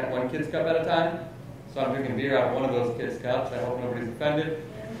save the planet one kid's cup at a time. So I'm drinking beer out of one of those kids' cups. I hope nobody's offended.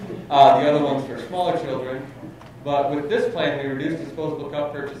 The other one's for smaller children. But with this plan, we reduce disposable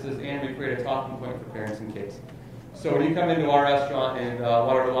cup purchases and we create a talking point for parents and kids. So when you come into our restaurant in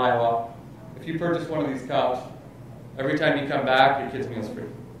Waterville, Iowa, if you purchase one of these cups, every time you come back, your kid's meal's free.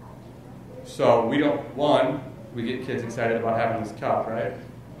 So we get kids excited about having this cup, right?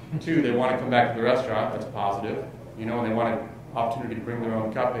 2, they want to come back to the restaurant. That's positive. And they want an opportunity to bring their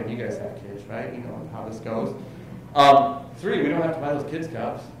own cup in. You guys have kids, right? You know how this goes. 3, we don't have to buy those kids'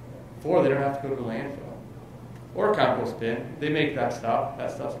 cups. 4, they don't have to go to the landfill or compost bin. They make that stuff.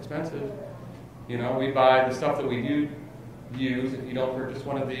 That stuff's expensive. We buy the stuff that we do use. If you don't purchase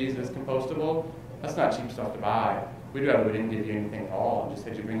one of these that's compostable, that's not cheap stuff to buy. We'd rather we didn't give you anything at all and just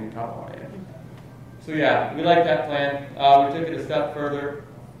had you bring your cup on in. So yeah, we like that plan. We took it a step further.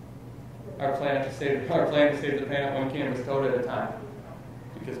 Our plan to save the planet one canvas tote at a time.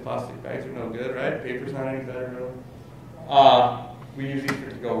 Because plastic bags are no good, right? Paper's not any better, really. We use these for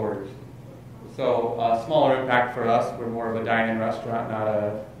to-go orders. So smaller impact for us. We're more of a dine-in restaurant,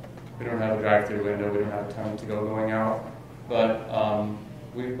 we don't have a drive-through window. We don't have a ton of to-go going out. But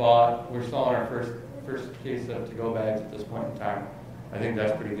we're selling our first case of to-go bags at this point in time. I think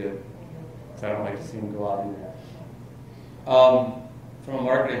that's pretty good. So I don't like to see them go out either. From a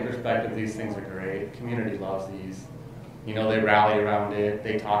marketing perspective, these things are great. Community loves these. They rally around it.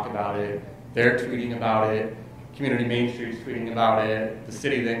 They talk about it. They're tweeting about it. Community Main Street's tweeting about it. The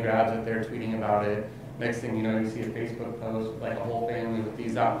city then grabs it. They're tweeting about it. Next thing you know, you see a Facebook post, like a whole family with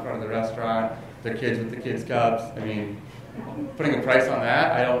these out in front of the restaurant, their kids with the kids' cups. I mean, putting a price on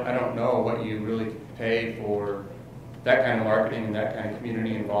that, I don't know what you really pay for that kind of marketing and that kind of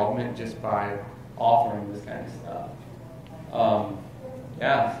community involvement just by offering this kind of stuff.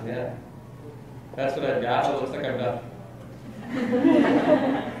 Yeah. That's what I've got. It looks like I've done.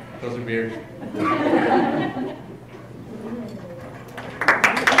 Those are beers.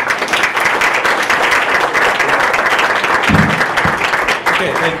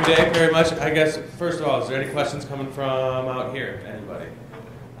 Okay, thank you, Dave, very much. I guess, first of all, is there any questions coming from out here? Anybody?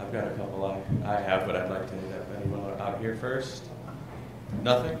 I've got a couple I have, but I'd like to have anyone out here first.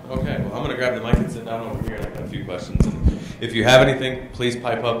 Nothing? Okay, well, I'm going to grab the mic and sit down over here, and I've got a few questions. And if you have anything, please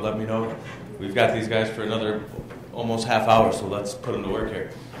pipe up, let me know. We've got these guys for another almost half hour, so let's put them to work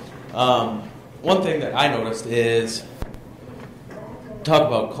here. One thing that I noticed is, talk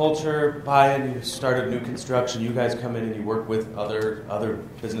about culture, buy-in, you started new construction, you guys come in and you work with other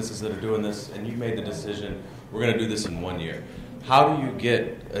businesses that are doing this, and you made the decision, we're going to do this in 1 year. How do you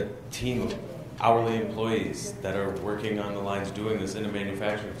get a team of hourly employees that are working on the lines doing this in a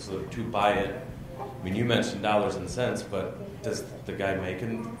manufacturing facility to buy it? I mean, you mentioned dollars and cents, but does the guy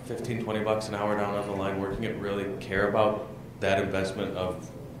making $15-20 an hour down on the line working it really care about that investment of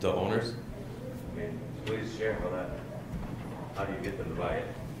the owners? Please share about that. How do you get them to buy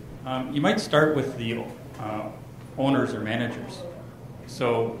it? You might start with the owners or managers.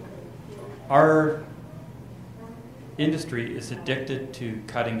 So our industry is addicted to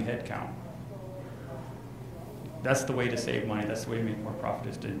cutting headcount. That's the way to save money. That's the way to make more profit,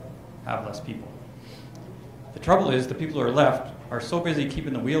 is to have less people. The trouble is the people who are left are so busy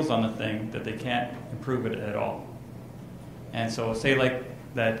keeping the wheels on the thing that they can't improve it at all. And so say like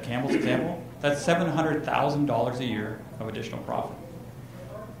that Campbell's example, that's $700,000 a year of additional profit.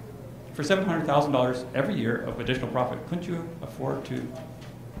 For $700,000 every year of additional profit, couldn't you afford to,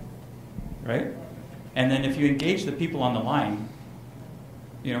 right? And then if you engage the people on the line,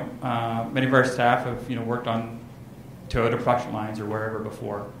 many of our staff have worked on Toyota production lines or wherever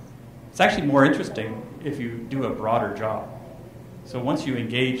before. It's actually more interesting if you do a broader job. So once you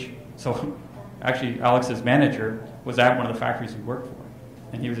engage, actually Alex's manager was at one of the factories we worked for,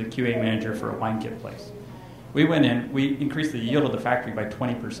 and he was a QA manager for a wine kit place. We went in, we increased the yield of the factory by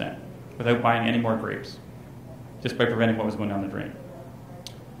 20% without buying any more grapes, just by preventing what was going down the drain.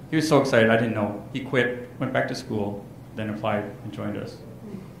 he was so excited, I didn't know. He quit, went back to school, then applied and joined us.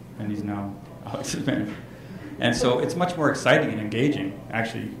 And he's now Alex's manager. And so it's much more exciting and engaging,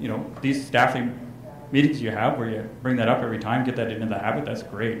 actually. You know, these staffing meetings you have where you bring that up every time, get that into the habit, that's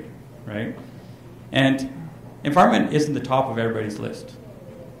great, right? And environment isn't the top of everybody's list,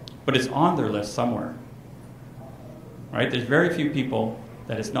 but it's on their list somewhere, right? There's very few people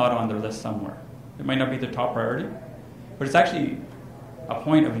that it's not on their list somewhere. It might not be the top priority, but it's actually a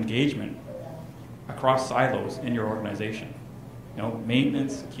point of engagement across silos in your organization. You know,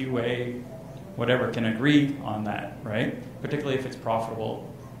 maintenance, QA, whatever, can agree on that, right? Particularly if it's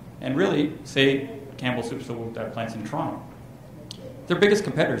profitable. And really, say Campbell Soup Store that plants in Toronto. Their biggest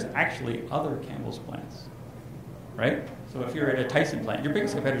competitor is actually other Campbell's plants, right? So if you're at a Tyson plant, your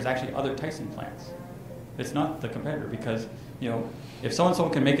biggest competitor is actually other Tyson plants. It's not the competitor because, you know, if so-and-so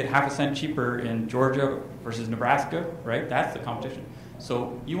can make it half a cent cheaper in Georgia versus Nebraska, right, that's the competition.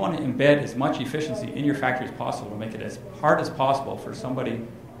 So you want to embed as much efficiency in your factory as possible to make it as hard as possible for somebody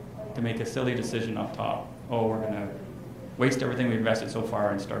to make a silly decision up top. Oh, we're going to waste everything we invested so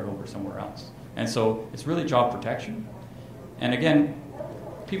far and start over somewhere else. And so it's really job protection. And again,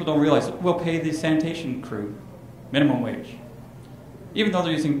 people don't realize we'll pay the sanitation crew minimum wage. Even though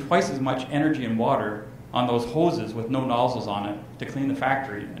they're using twice as much energy and water on those hoses with no nozzles on it to clean the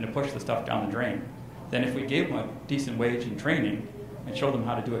factory and to push the stuff down the drain, than if we gave them a decent wage and training and showed them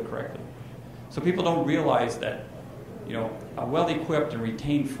how to do it correctly. So people don't realize that, you know, a well-equipped and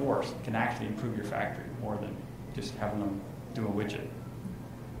retained force can actually improve your factory more than just having them do a widget.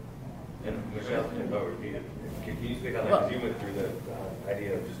 And Michele, can you speak on that? Because you went through the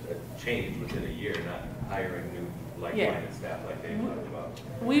idea of just a change within a year, not hiring new like-minded staff like they talked about.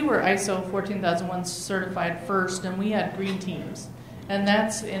 We were ISO 14001 certified first, and we had green teams. And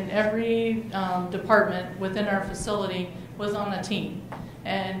that's in every department within our facility was on a team.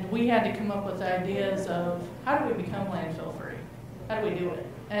 And we had to come up with ideas of how do we become landfill free? How do we do it?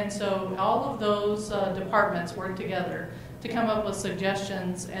 And so all of those departments worked together to come up with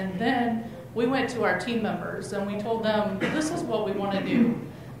suggestions. And then we went to our team members and we told them, this is what we want to do.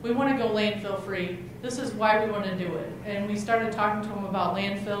 We want to go landfill free. This is why we want to do it. And we started talking to them about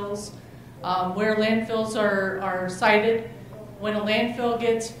landfills, where landfills are sited. When a landfill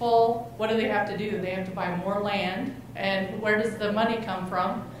gets full, what do they have to do? They have to buy more land. And where does the money come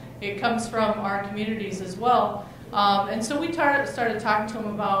from? It comes from our communities as well. And so we started talking to them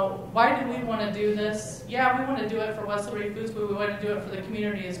about why do we want to do this? Yeah, we want to do it for West Liberty Foods, but we want to do it for the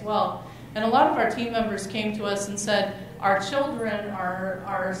community as well. And a lot of our team members came to us and said, our children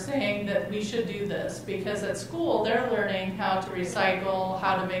are saying that we should do this because at school they're learning how to recycle,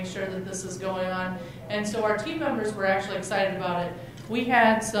 how to make sure that this is going on. And so our team members were actually excited about it. We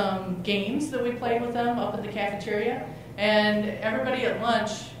had some games that we played with them up at the cafeteria, and everybody at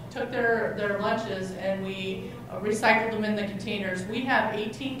lunch took their lunches and we recycled them in the containers. We have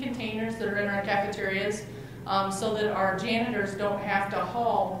 18 containers that are in our cafeterias so that our janitors don't have to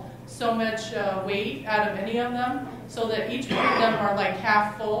haul so much weight out of any of them, so that each one of them are like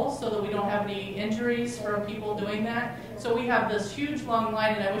half full so that we don't have any injuries from people doing that. So we have this huge long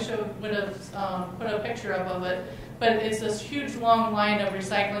line, and I wish I would have put a picture up of it, but it's this huge long line of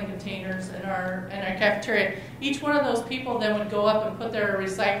recycling containers in our cafeteria. Each one of those people then would go up and put their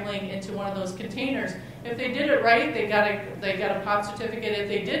recycling into one of those containers. If they did it right, they got a pop certificate. If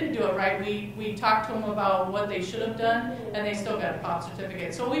they didn't do it right, we talked to them about what they should have done, and they still got a pop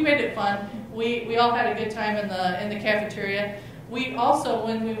certificate. So we made it fun. We all had a good time in the cafeteria. We also,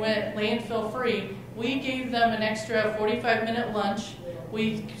 when we went landfill free, we gave them an extra 45-minute lunch.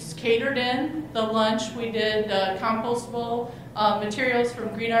 We catered in the lunch. We did compostable materials from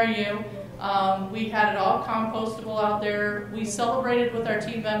Green RU. We had it all compostable out there. We celebrated with our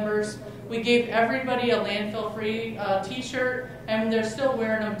team members. We gave everybody a landfill-free t-shirt, and they're still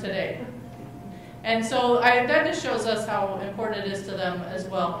wearing them today. And so that just shows us how important it is to them as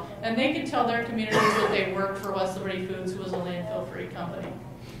well. And they can tell their communities that they work for West Liberty Foods, who is a landfill-free company.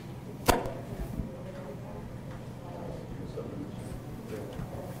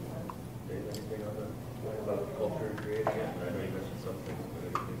 About culture creating it? I know you mentioned something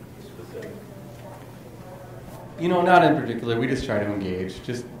specific. You know, not in particular. We just try to engage.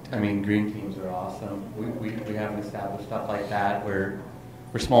 Green teams are awesome. We haven't established stuff like that where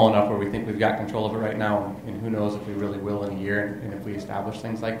we're small enough where we think we've got control of it right now, and who knows if we really will in a year, and if we establish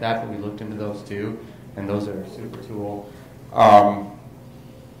things like that. But we looked into those too, and those are a super tool.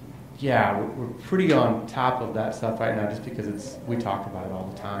 We're pretty on top of that stuff right now just because we talk about it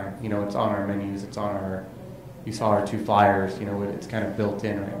all the time. You know, it's on our menus, it's on our, you saw our 2 flyers, you know, it's kind of built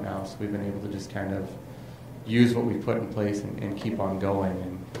in right now. So we've been able to just kind of use what we've put in place and keep on going.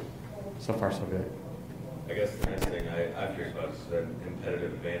 And so far so good. I guess the next thing I'm curious about is the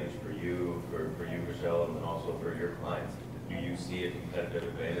competitive advantage for you, Michele, and then also for your clients. Do you see a competitive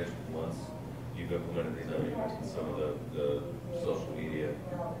advantage once you've implemented these elements and some of the social media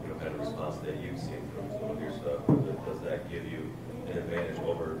kind of response that you've seen from some of your stuff? Does that give you an advantage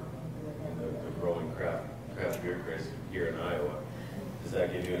over the growing craft beer craze here in Iowa? Does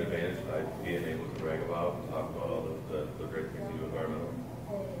that give you an advantage by being able to brag about and talk about all the great things you do environmentally?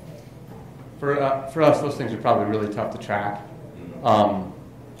 For us, those things are probably really tough to track.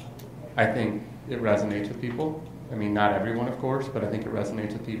 I think it resonates with people. I mean, not everyone, of course, but I think it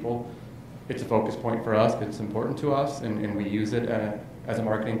resonates with people. It's a focus point for us. It's important to us, and we use it as a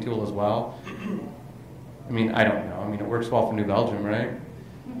marketing tool as well. I mean, I don't know. I mean, it works well for New Belgium, right?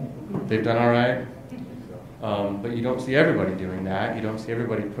 They've done all right. But you don't see everybody doing that. You don't see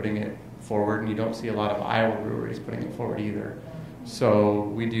everybody putting it forward, and you don't see a lot of Iowa breweries putting it forward either. So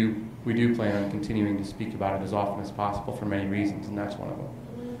we do plan on continuing to speak about it as often as possible for many reasons, and that's one of them.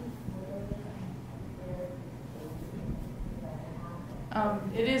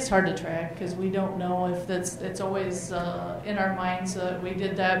 It is hard to track because we don't know if it's always in our minds that we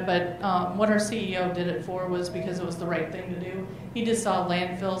did that, but what our CEO did it for was because it was the right thing to do. He just saw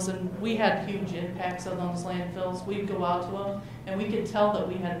landfills, and we had huge impacts on those landfills. We'd go out to them, and we could tell that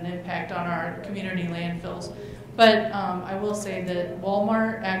we had an impact on our community landfills. But I will say that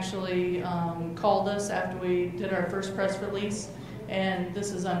Walmart actually called us after we did our first press release, and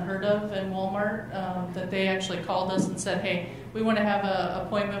this is unheard of in Walmart, that they actually called us and said, hey, we want to have an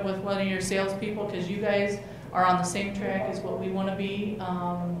appointment with one of your salespeople because you guys are on the same track as what we want to be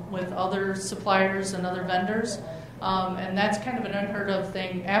with other suppliers and other vendors. And that's kind of an unheard of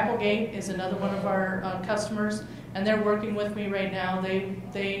thing. Applegate is another one of our customers, and they're working with me right now.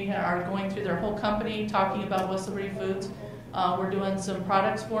 They are going through their whole company talking about West Liberty Foods. We're doing some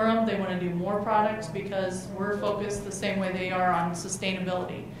products for them. They want to do more products because we're focused the same way they are on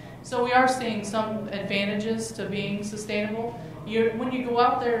sustainability. So we are seeing some advantages to being sustainable. When you go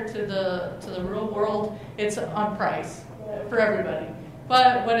out there to the real world, it's on price for everybody.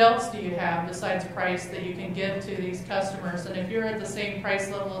 But what else do you have besides price that you can give to these customers? And if you're at the same price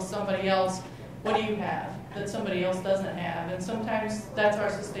level as somebody else, what do you have that somebody else doesn't have? And sometimes that's our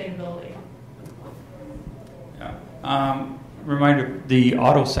sustainability. Yeah. Reminder, the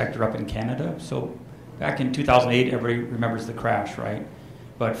auto sector up in Canada. So back in 2008, everybody remembers the crash, right?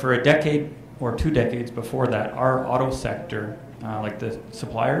 But for a decade or 2 decades before that, our auto sector, like the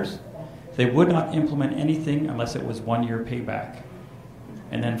suppliers, they would not implement anything unless it was 1 year payback.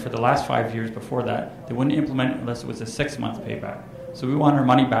 And then for the last 5 years before that, they wouldn't implement it unless it was a 6-month payback. So we want our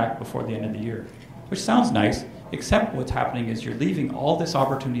money back before the end of the year, which sounds nice, except what's happening is you're leaving all this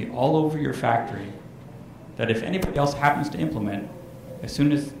opportunity all over your factory that if anybody else happens to implement, as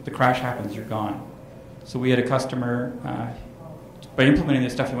soon as the crash happens, you're gone. So we had a customer, by implementing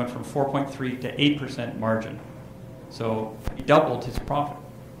this stuff, he went from 4.3 to 8% margin. So he doubled his profit,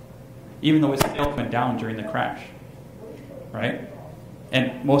 even though his sales went down during the crash, right?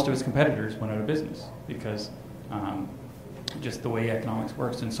 And most of his competitors went out of business because just the way economics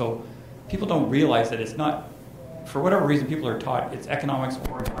works. And so people don't realize that it's not, for whatever reason people are taught, it's economics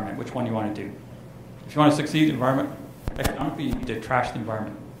or environment, which one you want to do. If you want to succeed in environment, economically, you need to trash the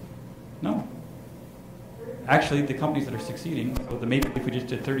environment. No. Actually, the companies that are succeeding, so maybe if we just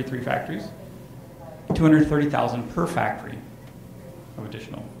did 33 factories, $230,000 per factory of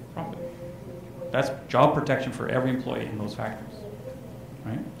additional profit. That's job protection for every employee in those factories,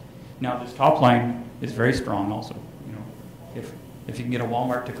 right? Now, this top line is very strong also. You know, if you can get a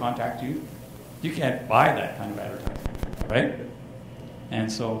Walmart to contact you, you can't buy that kind of advertising, right?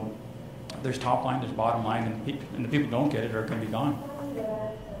 And so there's top line, there's bottom line, and the people who don't get it are going to be gone.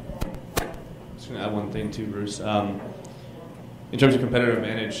 Just going to add one thing too, Bruce. In terms of competitive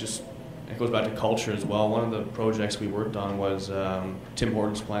advantage, just it goes back to culture as well. One of the projects we worked on was Tim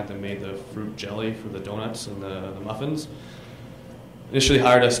Hortons plant that made the fruit jelly for the donuts and the muffins. Initially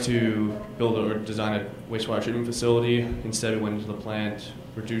hired us to build or design a wastewater treatment facility. Instead, we went into the plant,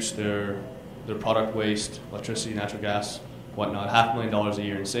 reduced their product waste, electricity, natural gas, whatnot, $500,000 a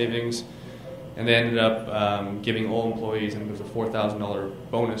year in savings. And they ended up giving all employees, I think it was a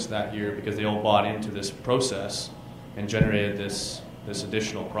 $4,000 bonus that year because they all bought into this process and generated this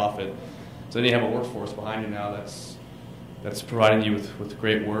additional profit. So then you have a workforce behind you now that's providing you with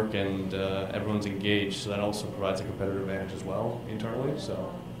great work, and everyone's engaged. So that also provides a competitive advantage as well internally.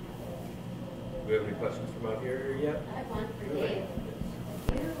 So, do we have any questions from out here yet? I have one for Dave.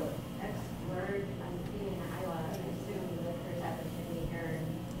 You explored being in Iowa, I assume that there's opportunity here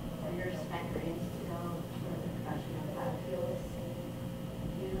for your factories to go through the production of biofuels.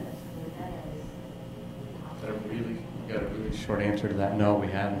 You explored really short answer to that. No, we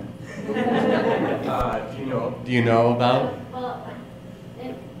haven't. Do you know about? Well,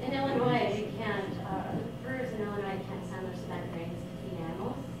 in Illinois, you can't, brewers in Illinois can't send their spent grains to feed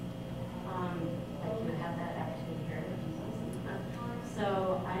animals. Like you would have that opportunity here.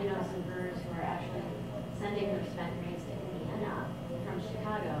 So I know some brewers who are actually sending their spent grains to Indiana from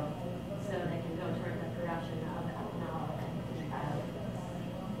Chicago so they can go toward the production of ethanol and biodiesel.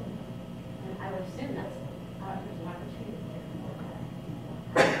 And I would assume that's there's an opportunity here.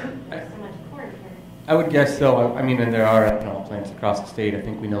 There's so much corn here. I would guess so. I mean, and there are ethanol plants across the state. I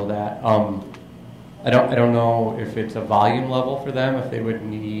think we know that. I don't know if it's a volume level for them, if they would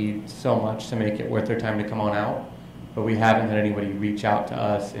need so much to make it worth their time to come on out. But we haven't had anybody reach out to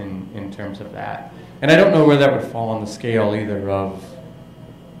us in terms of that. And I don't know where that would fall on the scale either of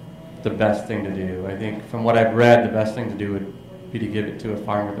the best thing to do. I think from what I've read, the best thing to do would be to give it to a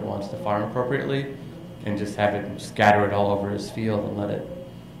farmer that wants to farm appropriately and just have it scatter it all over his field and let it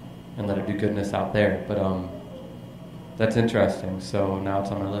do goodness out there. But that's interesting. So now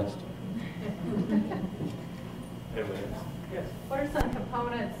it's on my list. What are some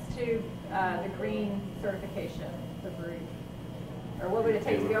components to the green certification for brewing? Or what would it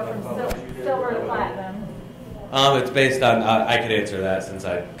take to go from silver to platinum? It's based on, I could answer that since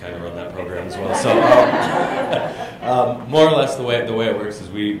I kind of run that program as well. So more or less the way it works is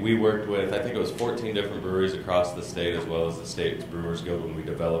we worked with, I think it was 14 different breweries across the state as well as the State's Brewers Guild when we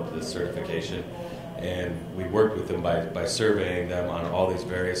developed this certification. And we worked with them by surveying them on all these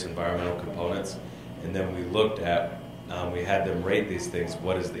various environmental components. And then we looked at, we had them rate these things,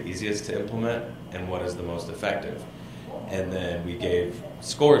 what is the easiest to implement and what is the most effective. And then we gave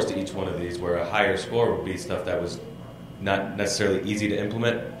scores to each one of these where a higher score would be stuff that was not necessarily easy to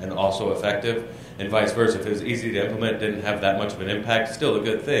implement and also effective, and vice versa. If it was easy to implement, didn't have that much of an impact, still a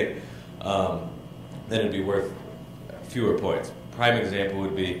good thing, then it'd be worth fewer points. Prime example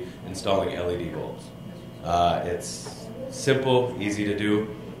would be installing LED bulbs. It's simple, easy to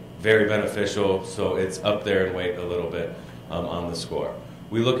do, very beneficial, so it's up there in weight a little bit on the score.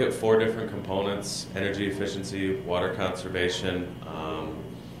 We look at 4 different components: energy efficiency, water conservation,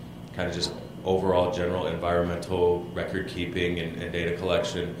 kind of just overall general environmental record keeping and data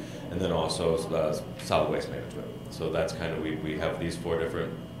collection, and then also solid waste management. So that's kind of, we have these 4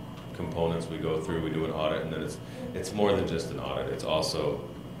 different components we go through, we do an audit, and then it's more than just an audit. It's also,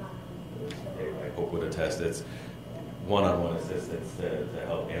 I hope would attest, it's one-on-one assistance to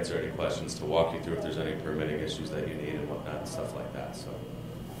help answer any questions, to walk you through if there's any permitting issues that you need and whatnot and stuff like that. So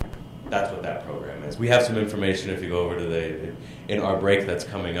that's what that program is. We have some information if you go over to in our break that's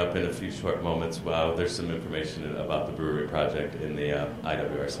coming up in a few short moments. There's some information about the brewery project in the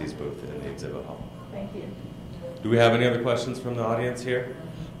IWRC's booth in the exhibit hall. Thank you. Do we have any other questions from the audience here?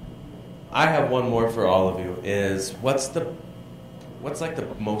 I have one more for all of you. Is what's like the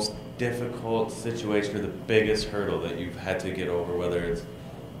most difficult situation or the biggest hurdle that you've had to get over, whether it's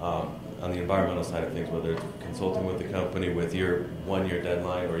on the environmental side of things, whether it's consulting with the company with your 1-year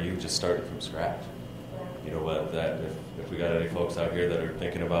deadline or you just started from scratch? You know what, that if we got any folks out here that are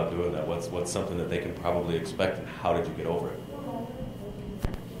thinking about doing that, what's something that they can probably expect, and how did you get over it?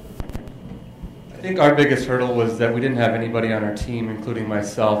 I think our biggest hurdle was that we didn't have anybody on our team, including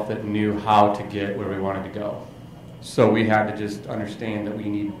myself, that knew how to get where we wanted to go. So we had to just understand that we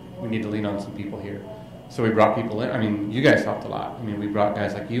need to lean on some people here. So we brought people in. I mean, you guys helped a lot. I mean, we brought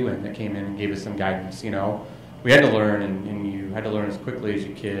guys like you in that came in and gave us some guidance, you know. We had to learn, and you had to learn as quickly as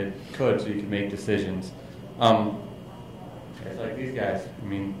you could so you could make decisions. Guys like these guys, I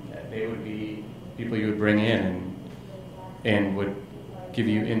mean, they would be people you would bring in and would give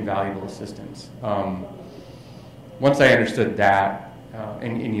you invaluable assistance. Once I understood that,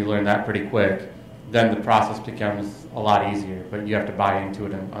 and you learn that pretty quick, then the process becomes a lot easier, but you have to buy into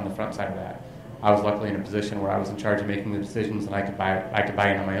it on the front side of that. I was luckily in a position where I was in charge of making the decisions, and I could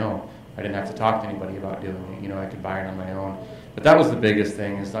buy in on my own. I didn't have to talk to anybody about doing it. You know, I could buy it on my own. But that was the biggest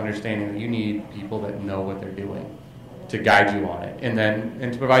thing, is understanding that you need people that know what they're doing to guide you on it,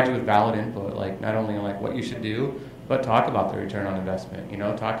 and to provide you with valid input, like not only on like what you should do, but talk about the return on investment. You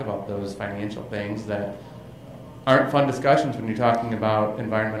know, talk about those financial things that aren't fun discussions when you're talking about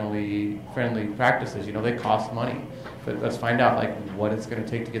environmentally friendly practices. You know, they cost money, but let's find out like what it's going to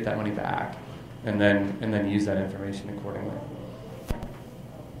take to get that money back, and then use that information accordingly.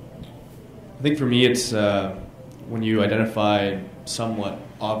 I think for me, it's when you identify somewhat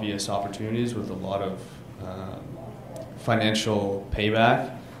obvious opportunities with a lot of financial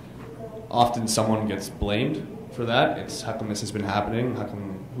payback. Often someone gets blamed for that. It's how come this has been happening? How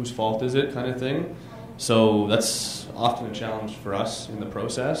come, whose fault is it, kind of thing. So that's often a challenge for us in the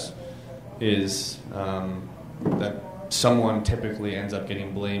process, is that someone typically ends up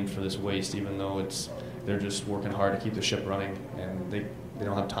getting blamed for this waste, even though they're just working hard to keep the ship running, and they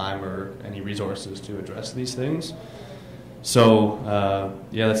don't have time or any resources to address these things. So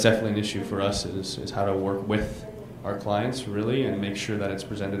yeah, that's definitely an issue for us, is how to work with our clients really and make sure that it's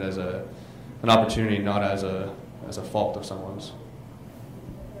presented as an opportunity, not as a fault of someone's.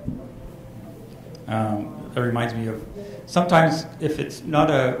 That reminds me of, sometimes if it's not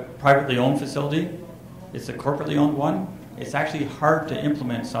a privately owned facility, it's a corporately owned one, it's actually hard to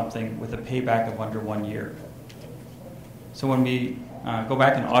implement something with a payback of under 1 year. So when we go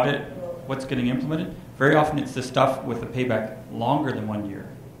back and audit what's getting implemented, very often it's the stuff with a payback longer than 1 year,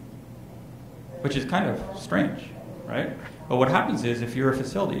 which is kind of strange, right? But what happens is if you're a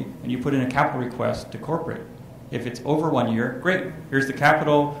facility and you put in a capital request to corporate, if it's over 1 year, great, here's the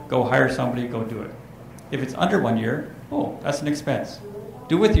capital, go hire somebody, go do it. If it's under 1 year, oh, that's an expense.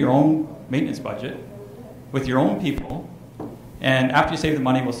 Do it with your own maintenance budget, with your own people, and after you save the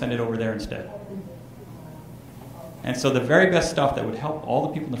money, we'll send it over there instead. And so the very best stuff that would help all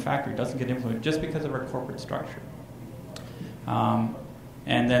the people in the factory doesn't get implemented just because of our corporate structure. And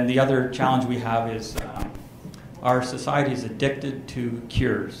then the other challenge we have is our society is addicted to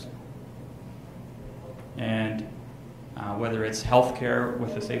cures. And whether it's healthcare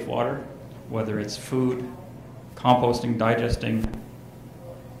with the safe water, whether it's food, composting, digesting,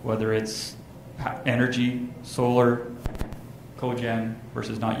 whether it's energy, solar, cogen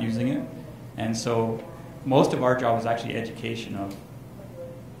versus not using it. And so most of our job is actually education of,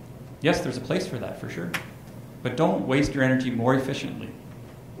 yes, there's a place for that for sure, but don't waste your energy more efficiently,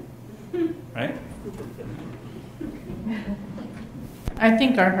 right? I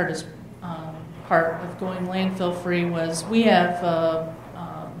think our hardest part of going landfill free was we have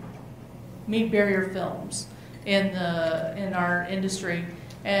meat barrier films in our industry,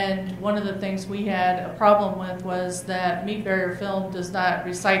 and one of the things we had a problem with was that meat barrier film does not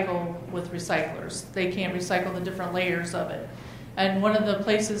recycle with recyclers. They can't recycle the different layers of it. And one of the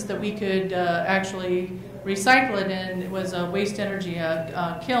places that we could actually recycle it in was a waste energy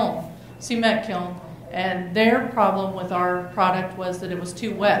kiln, cement kiln. And their problem with our product was that it was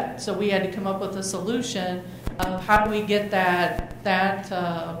too wet. So we had to come up with a solution of how do we get that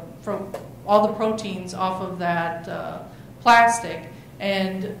from all the proteins off of that plastic.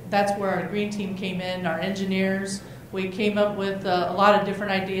 And that's where our green team came in, our engineers. We came up with a lot of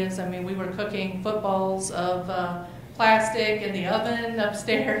different ideas. I mean, we were cooking footballs of plastic in the oven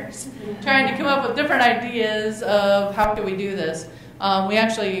upstairs, trying to come up with different ideas of how can we do this. We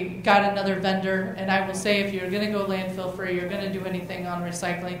actually got another vendor, and I will say if you're going to go landfill free, you're going to do anything on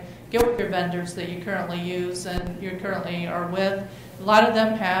recycling, get with your vendors that you currently use and you currently are with. A lot of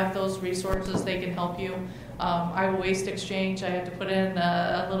them have those resources. They can help you. Iowa Waste Exchange, I had to put in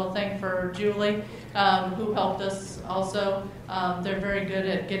a little thing for Julie, who helped us also. They're very good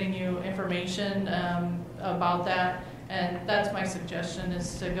at getting you information about that, and that's my suggestion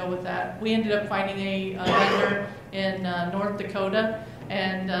is to go with that. We ended up finding a vendor in North Dakota,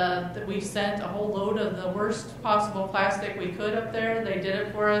 and we sent a whole load of the worst possible plastic we could up there. They did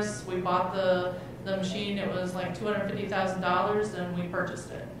it for us. We bought the machine. It was like $250,000, and we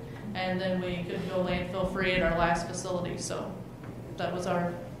purchased it. And then we could go landfill free at our last facility. So that was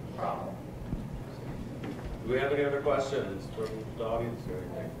our problem. Do we have any other questions from the audience or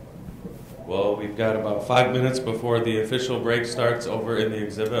anything? Well, we've got about 5 minutes before the official break starts over in the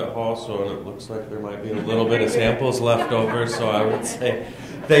exhibit hall, so it looks like there might be a little bit of samples left over. So I would say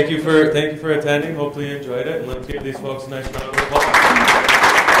thank you for attending. Hopefully you enjoyed it, and let's give these folks a nice round of applause.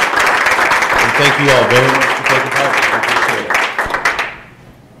 And thank you all very much for taking part.